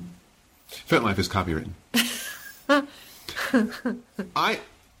am. Fet life is copywritten. I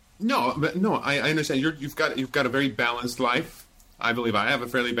understand. You've got a very balanced life. I believe I have a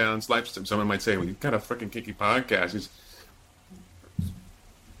fairly balanced life. Someone might say, well, you've got a freaking kinky podcast.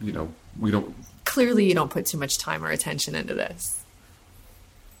 We don't... Clearly you don't put too much time or attention into this.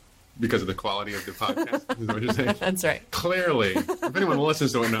 Because of the quality of the podcast, is what you're saying? That's right. Clearly. If anyone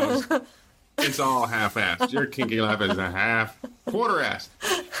listens to it knows, it's all half-assed. Your kinky life is a quarter-assed.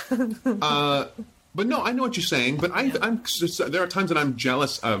 But no, I know what you're saying. But there are times that I'm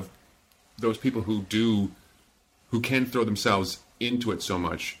jealous of those people who can throw themselves into it so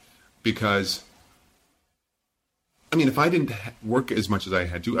much, because, I mean, if I didn't work as much as I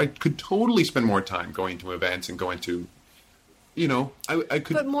had to, I could totally spend more time going to events and going to I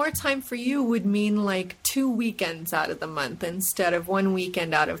could. But more time for you would mean like 2 weekends out of the month instead of 1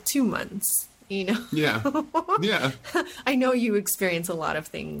 weekend out of 2 months. Yeah. Yeah. I know you experience a lot of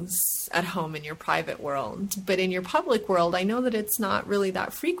things at home in your private world, but in your public world, I know that it's not really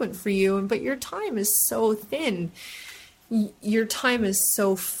that frequent for you, but your time is so thin. Your time is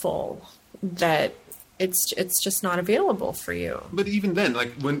so full that it's just not available for you. But even then,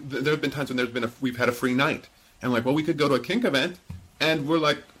 like when there have been times when we've had a free night, and like, well, we could go to a kink event, and we're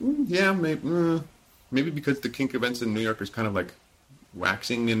like, yeah, maybe because the kink events in New York is kind of like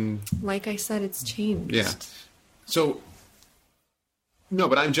waxing and... Like I said, it's changed. Yeah. So, no,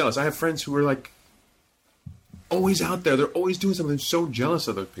 but I'm jealous. I have friends who are like always out there. They're always doing something. I'm so jealous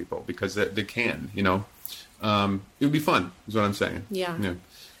of those people because they can, It would be fun, is what I'm saying. Yeah.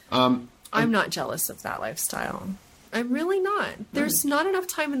 I'm not jealous of that lifestyle. I'm really not. There's not enough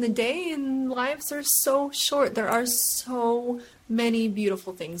time in the day, and lives are so short. There are so many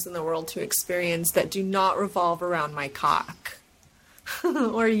beautiful things in the world to experience that do not revolve around my cock.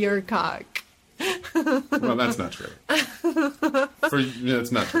 Or your cock. Well, that's not true.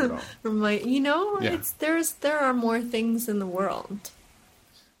 That's not true at all. There are more things in the world.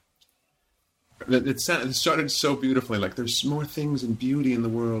 It started so beautifully. Like, there's more things and beauty in the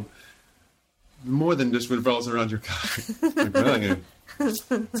world. More than just revolves around your cock. Like, well,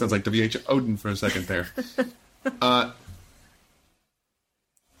 sounds like W.H. Odin for a second there.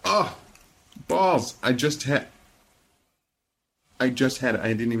 Balls. I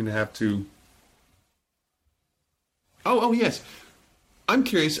didn't even have to... Oh, yes. I'm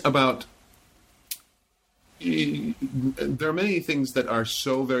curious about... There are many things that are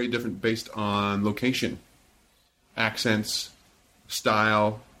so very different based on location, accents,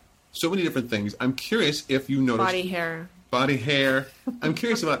 style, so many different things. I'm curious if you noticed... Body hair. I'm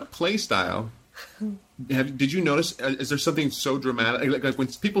curious about play style. Did you notice, is there something so dramatic? Like when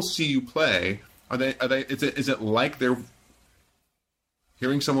people see you play, is it like they're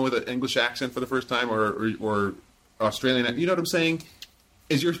hearing someone with an English accent for the first time or Australian, you know what I'm saying?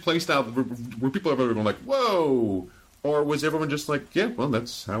 Is your play style, were people ever going like, whoa? Or was everyone just like, yeah, well,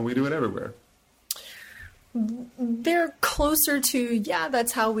 that's how we do it everywhere? They're closer to, yeah,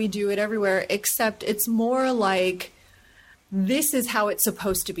 that's how we do it everywhere, except it's more like this is how it's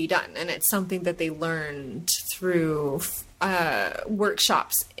supposed to be done. And it's something that they learned through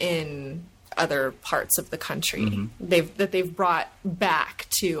workshops in other parts of the country. Mm-hmm. They've brought back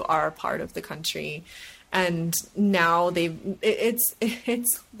to our part of the country, and now it's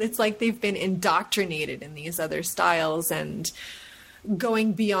like they've been indoctrinated in these other styles, and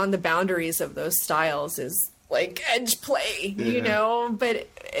going beyond the boundaries of those styles is like edge play, but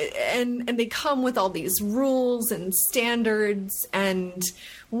and they come with all these rules and standards, and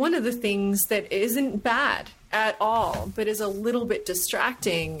one of the things that isn't bad at all but is a little bit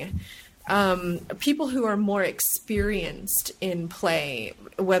distracting, people who are more experienced in play,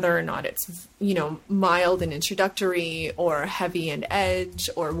 whether or not it's, mild and introductory or heavy and edge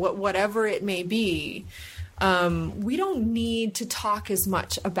or whatever it may be, we don't need to talk as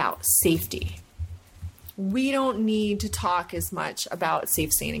much about safety. We don't need to talk as much about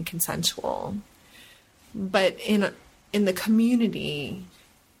safe, sane, and consensual. But in the community,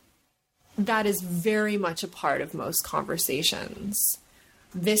 that is very much a part of most conversations.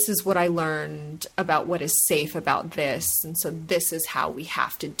 This is what I learned about what is safe about this, and so this is how we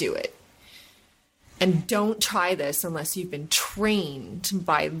have to do it. And don't try this unless you've been trained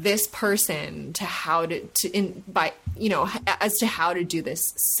by this person as to how to do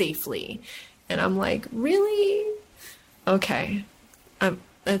this safely. And I'm like, really? Okay.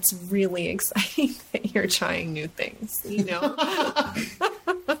 It's really exciting that you're trying new things,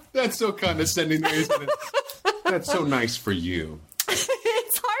 That's so condescending, isn't it? That's so nice for you.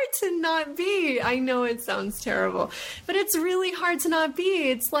 It's hard to not be. I know it sounds terrible, but it's really hard to not be.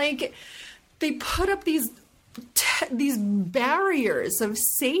 It's like they put up these barriers of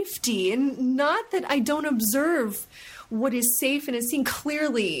safety, and not that I don't observe what is safe and is seen.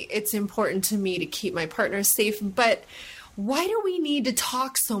 Clearly, it's important to me to keep my partner safe, but why do we need to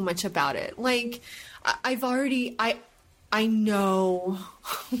talk so much about it? Like, I know,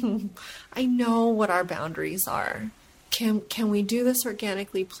 I know what our boundaries are. Can we do this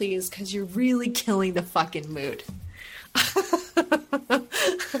organically, please? Because you're really killing the fucking mood.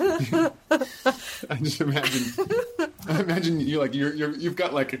 I imagine you've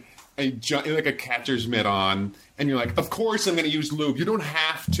got like a catcher's mitt on, and you're like, of course I'm going to use lube. You don't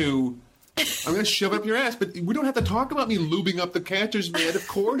have to. I'm going to shove it up your ass, but we don't have to talk about me lubing up the catcher's mitt. Of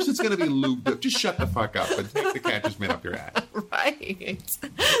course it's going to be lubed up. Just shut the fuck up and take the catcher's mitt up your ass. Right.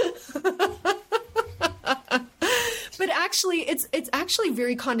 But actually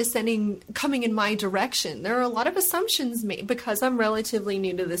very condescending coming in my direction. There are a lot of assumptions made because I'm relatively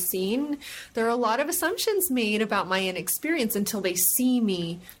new to the scene. There are a lot of assumptions made about my inexperience until they see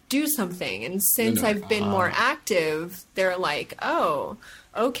me do something. And since I've been more active, they're like, oh,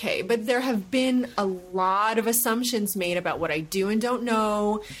 okay. But there have been a lot of assumptions made about what I do and don't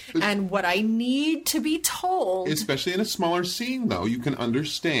know and what I need to be told. Especially in a smaller scene, though, you can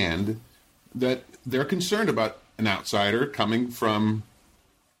understand that they're concerned about an outsider coming from,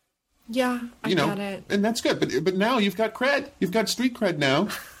 I get it. And that's good. But now you've got cred. You've got street cred now,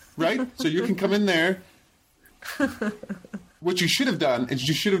 right? So you can come in there. What you should have done is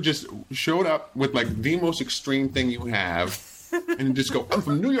you should have just showed up with like the most extreme thing you have and just go, I'm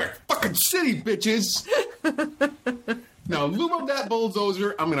from New York fucking city, bitches. Now lube up that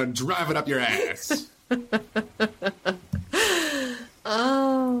bulldozer. I'm going to drive it up your ass.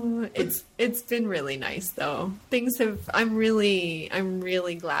 Oh, it's been really nice though. Things have. I'm really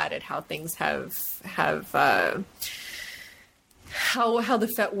glad at how things have how the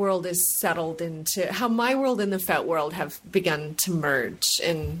fet world is settled into how my world and the fet world have begun to merge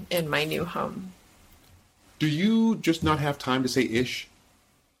in my new home. Do you just not have time to say ish?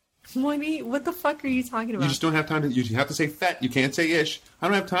 What the fuck are you talking about? You just don't have time to. You have to say fet. You can't say ish. I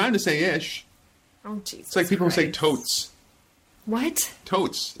don't have time to say ish. Oh Jesus! It's like people Christ. who say totes. What?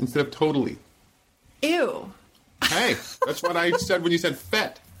 Totes instead of totally. Ew. Hey, that's what I said when you said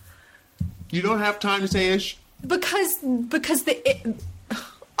fet. You don't have time to say ish? Because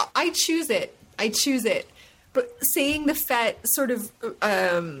I choose it. But saying the fet, sort of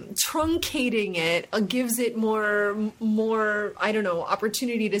truncating it, gives it more, I don't know,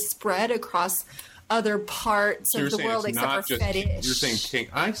 opportunity to spread across other parts of the world except for fetish. You're saying king.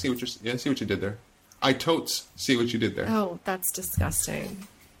 I see what I see what you did there. I totes see what you did there. Oh, that's disgusting.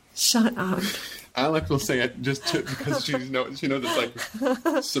 Shut up. Alex will say it just because she knows it's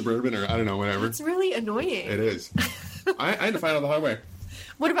like suburban or I don't know, whatever. It's really annoying. It is. I had to find out the hard way.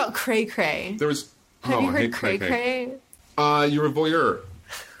 What about cray cray? There was. Have you heard cray cray? You're a voyeur.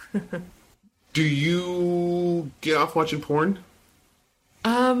 Do you get off watching porn?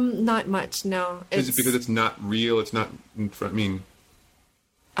 Not much. No. Is it because it's not real? It's not. I mean.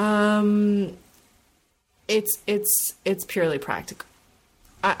 It's purely practical.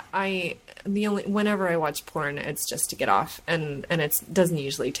 Whenever I watch porn, it's just to get off, and it doesn't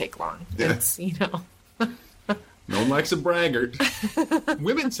usually take long. Yeah. It's No one likes a braggart.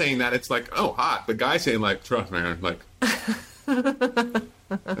 Women saying that, it's like, oh, hot. But guys saying like, trust man, like. I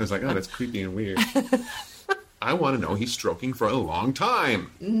was like, oh, that's creepy and weird. I want to know he's stroking for a long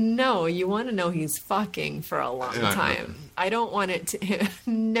time. No, you want to know he's fucking for a long time. I don't want it to...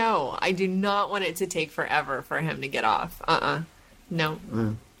 No, I do not want it to take forever for him to get off. No.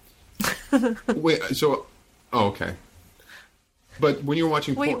 Wait, so... Oh, okay. But when you were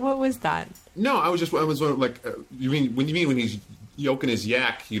watching porn... Wait, what was that? No, I was like... you mean when he's yoking his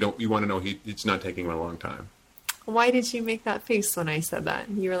yak, you want to know it's not taking him a long time. Why did you make that face when I said that?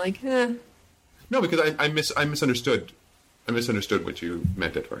 You were like, eh... No, because I misunderstood. I misunderstood what you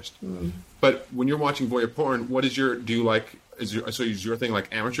meant at first. Mm. But when you're watching voyeur porn, what is your? Do you like? Is your thing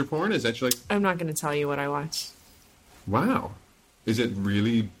like amateur porn? Is that your like? I'm not going to tell you what I watch. Wow, is it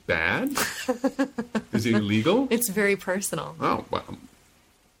really bad? Is it illegal? It's very personal. Oh well,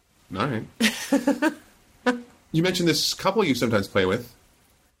 all right. You mentioned this couple you sometimes play with.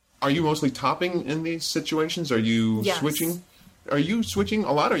 Are you mostly topping in these situations? Are you switching? Are you switching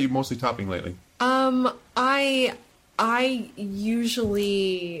a lot, or are you mostly topping lately? I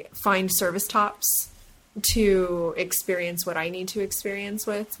usually find service tops to experience what I need to experience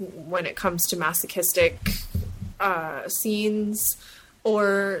with when it comes to masochistic scenes,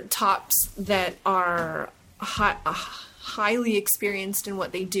 or tops that are highly experienced in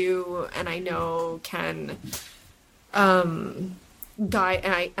what they do, and I know can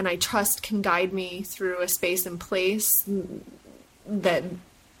guide, and I trust can guide me through a space and place that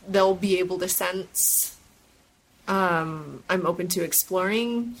they'll be able to sense. I'm open to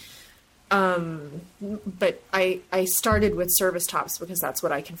exploring. But I started with service tops because that's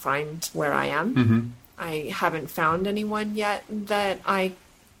what I can find where I am. Mm-hmm. I haven't found anyone yet that I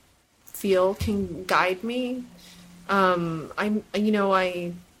feel can guide me. I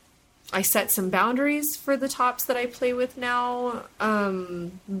set some boundaries for the tops that I play with now.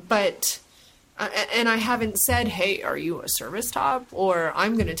 But I haven't said, hey, are you a service top? Or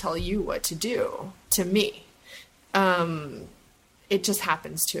I'm going to tell you what to do to me. It just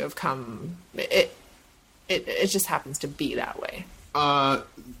happens to have come. It just happens to be that way.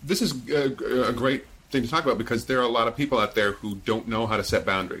 This is a great thing to talk about because there are a lot of people out there who don't know how to set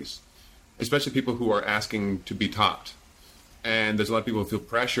boundaries, especially people who are asking to be topped. And there's a lot of people who feel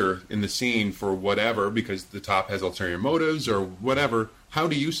pressure in the scene for whatever because the top has ulterior motives or whatever. How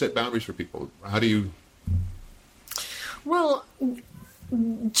do you set boundaries for people? How do you... Well,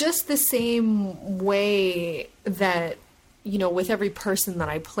 just the same way that, with every person that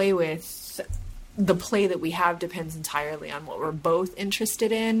I play with, the play that we have depends entirely on what we're both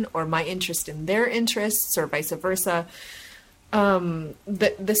interested in, or my interest in their interests, or vice versa.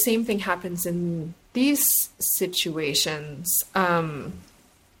 The same thing happens in these situations.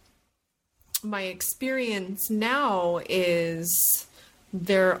 My experience now is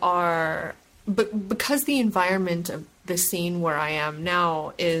because the environment of the scene where I am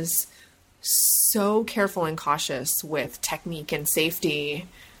now is so careful and cautious with technique and safety,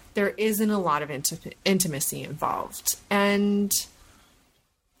 there isn't a lot of intimacy involved. And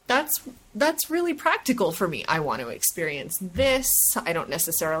that's really practical for me. I want to experience this. I don't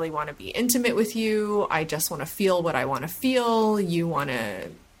necessarily want to be intimate with you. I just want to feel what I want to feel. You want to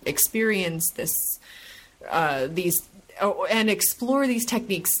experience this, and explore these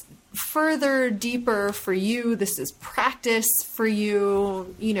techniques further, deeper for you. This is practice for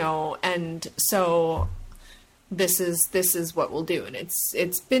you, and so this is what we'll do. And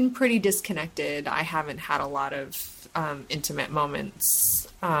it's been pretty disconnected. I haven't had a lot of intimate moments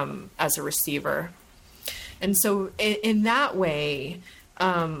as a receiver. And so in that way,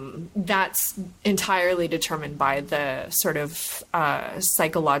 that's entirely determined by the sort of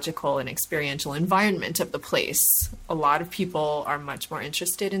psychological and experiential environment of the place. A lot of people are much more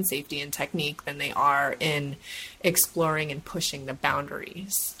interested in safety and technique than they are in exploring and pushing the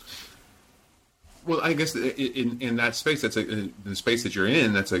boundaries. Well, I guess in that space, the space that you're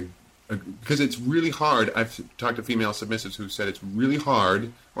in, because it's really hard. I've talked to female submissives who said it's really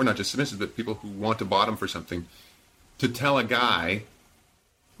hard, or not just submissives, but people who want to bottom for something, to tell a guy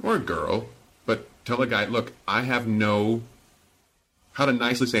or a girl, but tell a guy, look, how to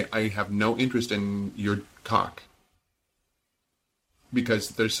nicely say, I have no interest in your cock. Because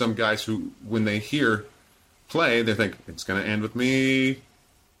there's some guys who, when they hear play, they think, it's going to end with me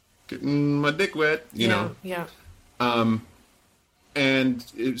getting my dick wet, you know? Yeah. And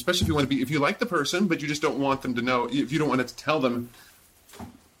especially if you like the person, but you just don't want them to know, if you don't want to tell them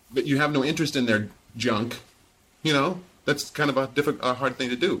that you have no interest in their junk, that's kind of a hard thing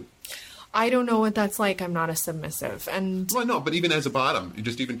to do. I don't know what that's like. I'm not a submissive. Well, no, but even as a bottom,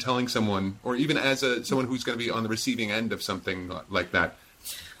 just even telling someone, or even as someone who's going to be on the receiving end of something like that.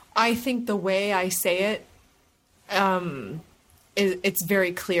 I think the way I say it, it's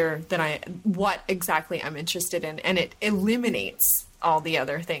very clear that what exactly I'm interested in, and it eliminates all the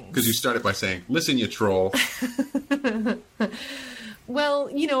other things. Because you started by saying, listen, you troll. Well,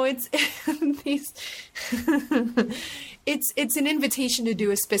 it's it's an invitation to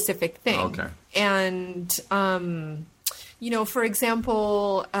do a specific thing. Okay. And, for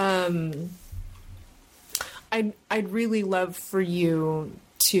example, I'd really love for you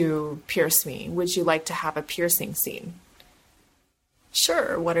to pierce me. Would you like to have a piercing scene?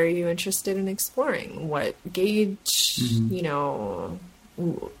 Sure. What are you interested in exploring? What gauge,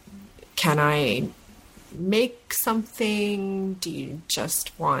 can I make something? Do you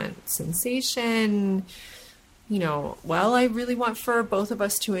just want sensation? Well, I really want for both of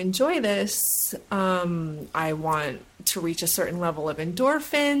us to enjoy this. I want to reach a certain level of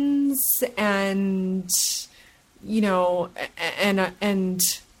endorphins and, and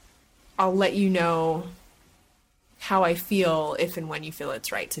I'll let you know how I feel if and when you feel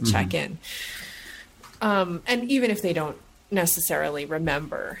it's right to check in. And even if they don't necessarily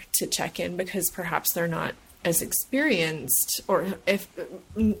remember to check in because perhaps they're not as experienced or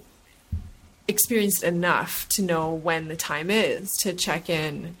experienced enough to know when the time is to check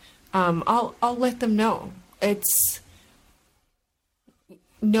in, I'll let them know. I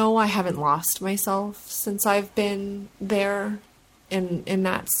haven't lost myself since I've been there in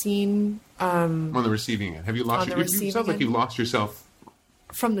that scene. On the receiving end. Have you lost yourself? It sounds like you've lost yourself.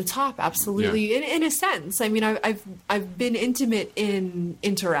 From the top, absolutely. Yeah. In a sense. I mean, I've been intimate in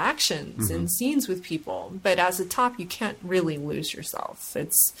interactions and scenes with people, but as a top, you can't really lose yourself.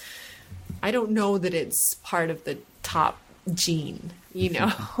 I don't know that it's part of the top gene,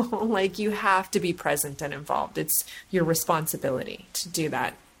 like you have to be present and involved. It's your responsibility to do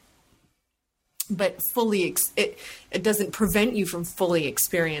that. But it doesn't prevent you from fully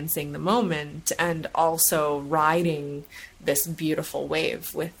experiencing the moment and also riding this beautiful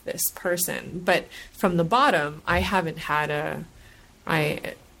wave with this person. But from the bottom, I haven't had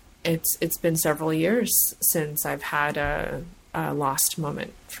it's been several years since I've had a lost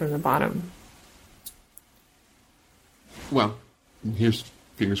moment from the bottom. Well, here's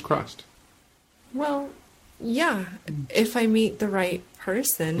fingers crossed. Well, Yeah, if I meet the right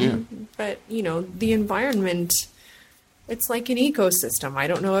person. Yeah. But, the environment, it's like an ecosystem. I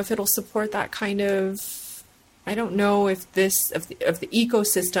don't know if it'll support that kind of... I don't know if the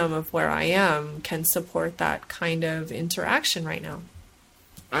ecosystem of where I am can support that kind of interaction right now.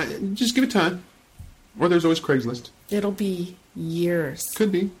 Just give it time. Or there's always Craigslist. It'll be years.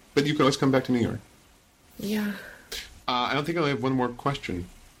 Could be, but you can always come back to New York. Yeah. I don't think I only have one more question.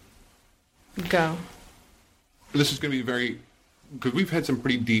 Go. This is going to be because we've had some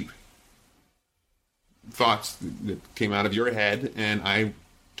pretty deep thoughts that came out of your head, and I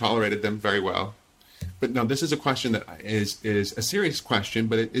tolerated them very well. But no, this is a question that is a serious question,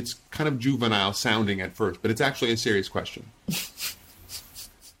 but it's kind of juvenile sounding at first, but it's actually a serious question.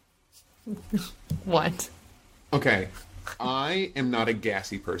 What? Okay, I am not a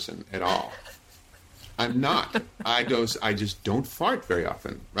gassy person at all. I'm not. I just don't fart very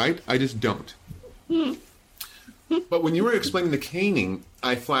often, right? I just don't. But when you were explaining the caning,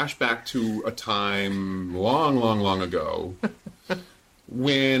 I flashed back to a time long, long, long ago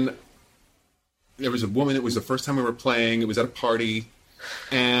when there was a woman. It was the first time we were playing. It was at a party.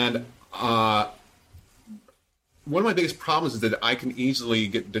 And one of my biggest problems is that I can easily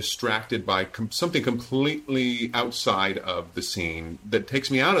get distracted by something completely outside of the scene that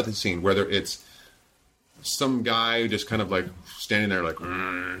takes me out of the scene, whether it's some guy just kind of like standing there like,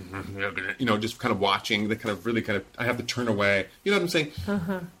 just kind of watching, I have to turn away. You know what I'm saying?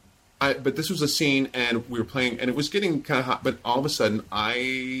 Uh-huh. But this was a scene and we were playing and it was getting kind of hot, but all of a sudden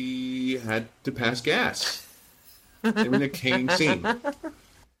I had to pass gas in a caning scene.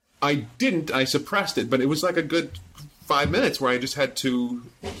 I suppressed it, but it was like a good 5 minutes where I just had to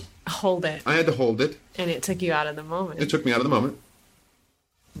hold it. I had to hold it. And it took you out of the moment. It took me out of the moment.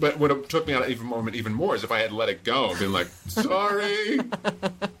 But what it took me out of the moment even more is if I had let it go and been like, sorry.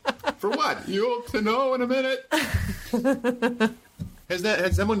 For what? You'll to know in a minute.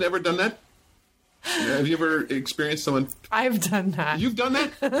 Has someone ever done that? Have you ever experienced someone? I've done that. You've done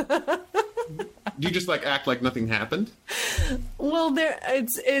that? Do you just act like nothing happened? Well,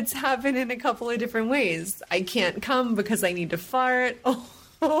 it's happened in a couple of different ways. I can't come because I need to fart.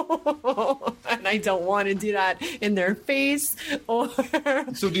 And I don't want to do that in their face.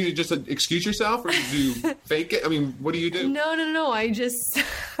 So do you just excuse yourself, or do you fake it? I mean, what do you do? No. I just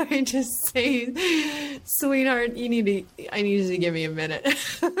say, sweetheart, I need you to give me a minute.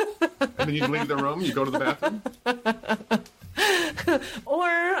 And then you leave the room. You go to the bathroom. Or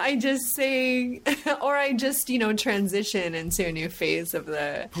I just transition into a new phase of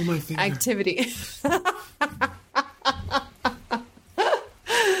the activity.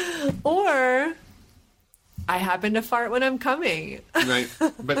 Or I happen to fart when I'm coming. Right.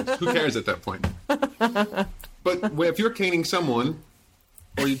 But who cares at that point? But if you're caning someone,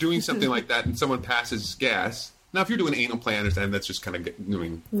 or you're doing something like that and someone passes gas, now if you're doing anal play, I understand that's just kind of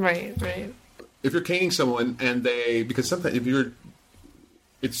doing... Right. If you're caning someone and because sometimes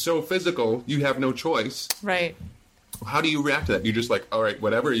it's so physical, you have no choice. Right. How do you react to that? You're just like, all right,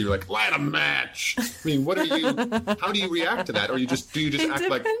 whatever. You're like, light a match. I mean, how do you react to that? Or do you just act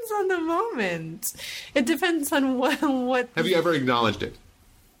like... It depends on the moment. It depends on what... Have you ever acknowledged it?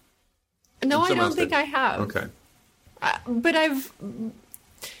 No, I don't think I have. Okay. But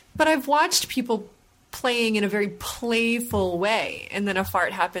I've watched people playing in a very playful way, and then a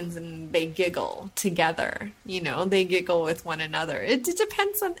fart happens and they giggle together. They giggle with one another. It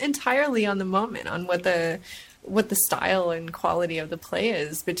depends entirely on the moment, on what the style and quality of the play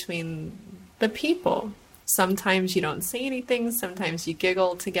is between the people. Sometimes you don't say anything. Sometimes you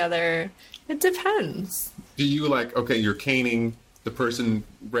giggle together. It depends. Do you you're caning, the person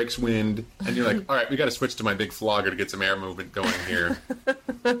breaks wind, and you're like, all right, we got to switch to my big flogger to get some air movement going here.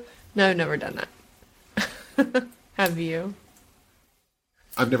 No, I've never done that. Have you?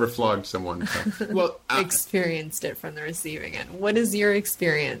 I've never flogged someone. So. Well, experienced it from the receiving end. What is your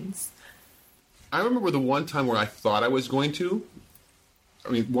experience? I remember the one time where I thought I was going to. I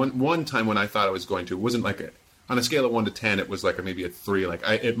mean, one time when I thought I was going to, it wasn't on a scale of 1 to 10, it was maybe a 3.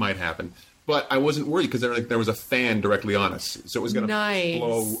 It might happen, but I wasn't worried because there was a fan directly on us, so it was going to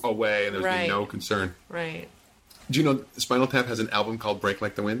blow away, and there was no concern. Right. Do you know Spinal Tap has an album called "Break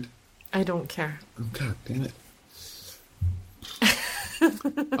Like the Wind"? I don't care. Oh, God damn it.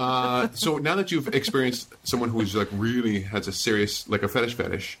 So now that you've experienced someone who's really has a serious a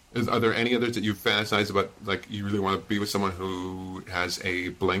fetish, are there any others that you've fantasized about? You really want to be with someone who has a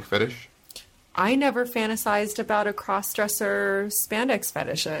blank fetish? I never fantasized about a cross-dresser spandex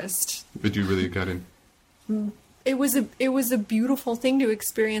fetishist. But you really got in. It was a beautiful thing to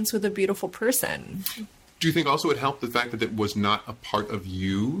experience with a beautiful person. Do you think also it helped the fact that it was not a part of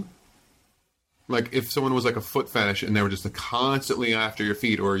you? Like if someone was like a foot fetish and they were just constantly after your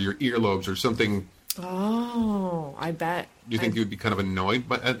feet or your earlobes or something. Oh, I bet. Do you think you would be kind of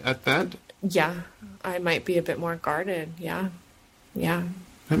annoyed at that? Yeah, I might be a bit more guarded. Yeah.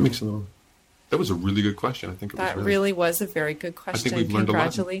 That makes a little... That was a really good question. I think that really was a very good question. I think we've learned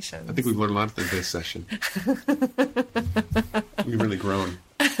Congratulations. a lot. I think we've learned a lot in this session. We've really grown.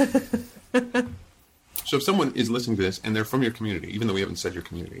 So if someone is listening to this and they're from your community, even though we haven't said your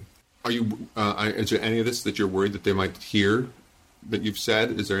community, are you? Is there any of this that you're worried that they might hear that you've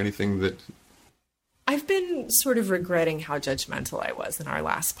said? Is there anything that... I've been sort of regretting how judgmental I was in our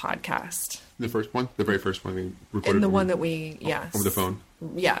last podcast. The first one? The very first one we recorded? And the one that we, yes. Over the phone?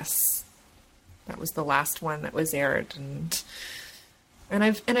 Yes. That was the last one that was aired. And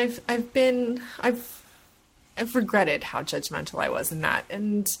I've regretted how judgmental I was in that.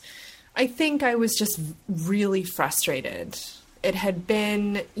 And I think I was just really frustrated. It had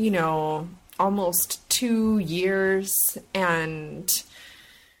been, almost 2 years, and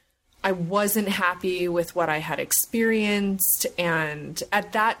I wasn't happy with what I had experienced. And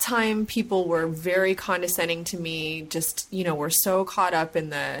at that time, people were very condescending to me, just, were so caught up in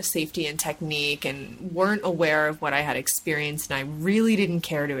the safety and technique and weren't aware of what I had experienced. And I really didn't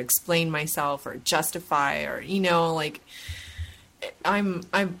care to explain myself or justify or,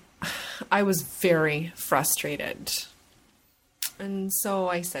 I was very frustrated. And so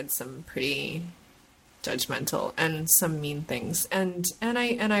I said some pretty judgmental and some mean things, and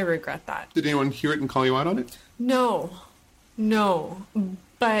I regret that. Did anyone hear it and call you out on it? No,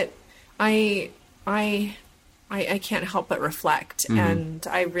 but I can't help but reflect, and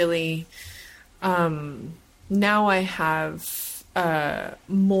I really now I have a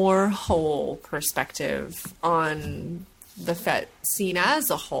more whole perspective on the fet scene as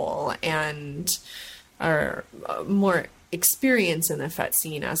a whole, and more experience in the fet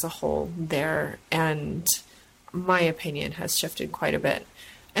scene as a whole there, and my opinion has shifted quite a bit.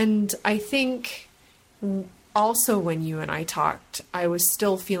 And I think also when you and I talked, I was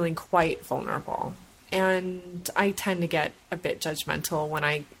still feeling quite vulnerable, and I tend to get a bit judgmental when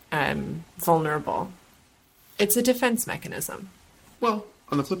I am vulnerable. It's a defense mechanism. Well,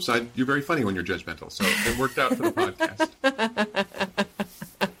 on the flip side, you're very funny when you're judgmental, so it worked out for the podcast.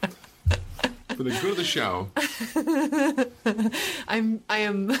 For the good of the show. I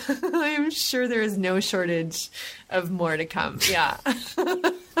am sure there is no shortage of more to come. Yeah.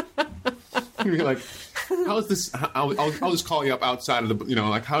 You're like, how is this? I'll just call you up outside of the,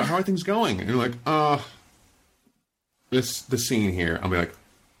 like, how are things going? And you're like, the scene here. I'll be like,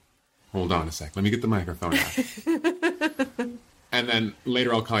 hold on a sec. Let me get the microphone out. And then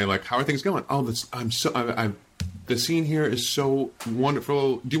later I'll call you like, how are things going? Oh, the scene here is so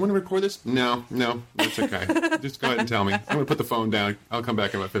wonderful. Do you want to record this? No, that's okay. Just go ahead and tell me. I'm going to put the phone down. I'll come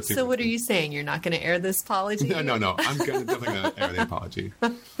back in about 15 minutes. So what are you saying? You're not going to air this apology? No. I'm definitely going to air the apology.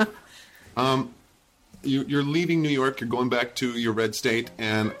 You're leaving New York. You're going back to your red state.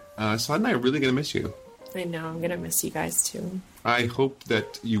 And Sod and I are really going to miss you. I know. I'm going to miss you guys, too. I hope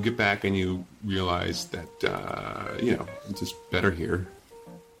that you get back and you realize that, it's just better here.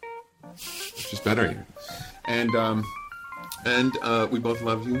 It's just better here. And we both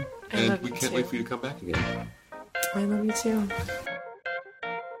love you, and we can't wait for you to come back again. I love you too.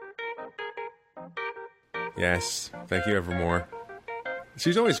 Yes, thank you, Evermore.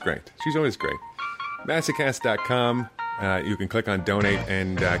 She's always great. Massacast.com. You can click on donate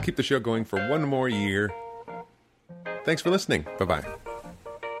and keep the show going for one more year. Thanks for listening. Bye-bye.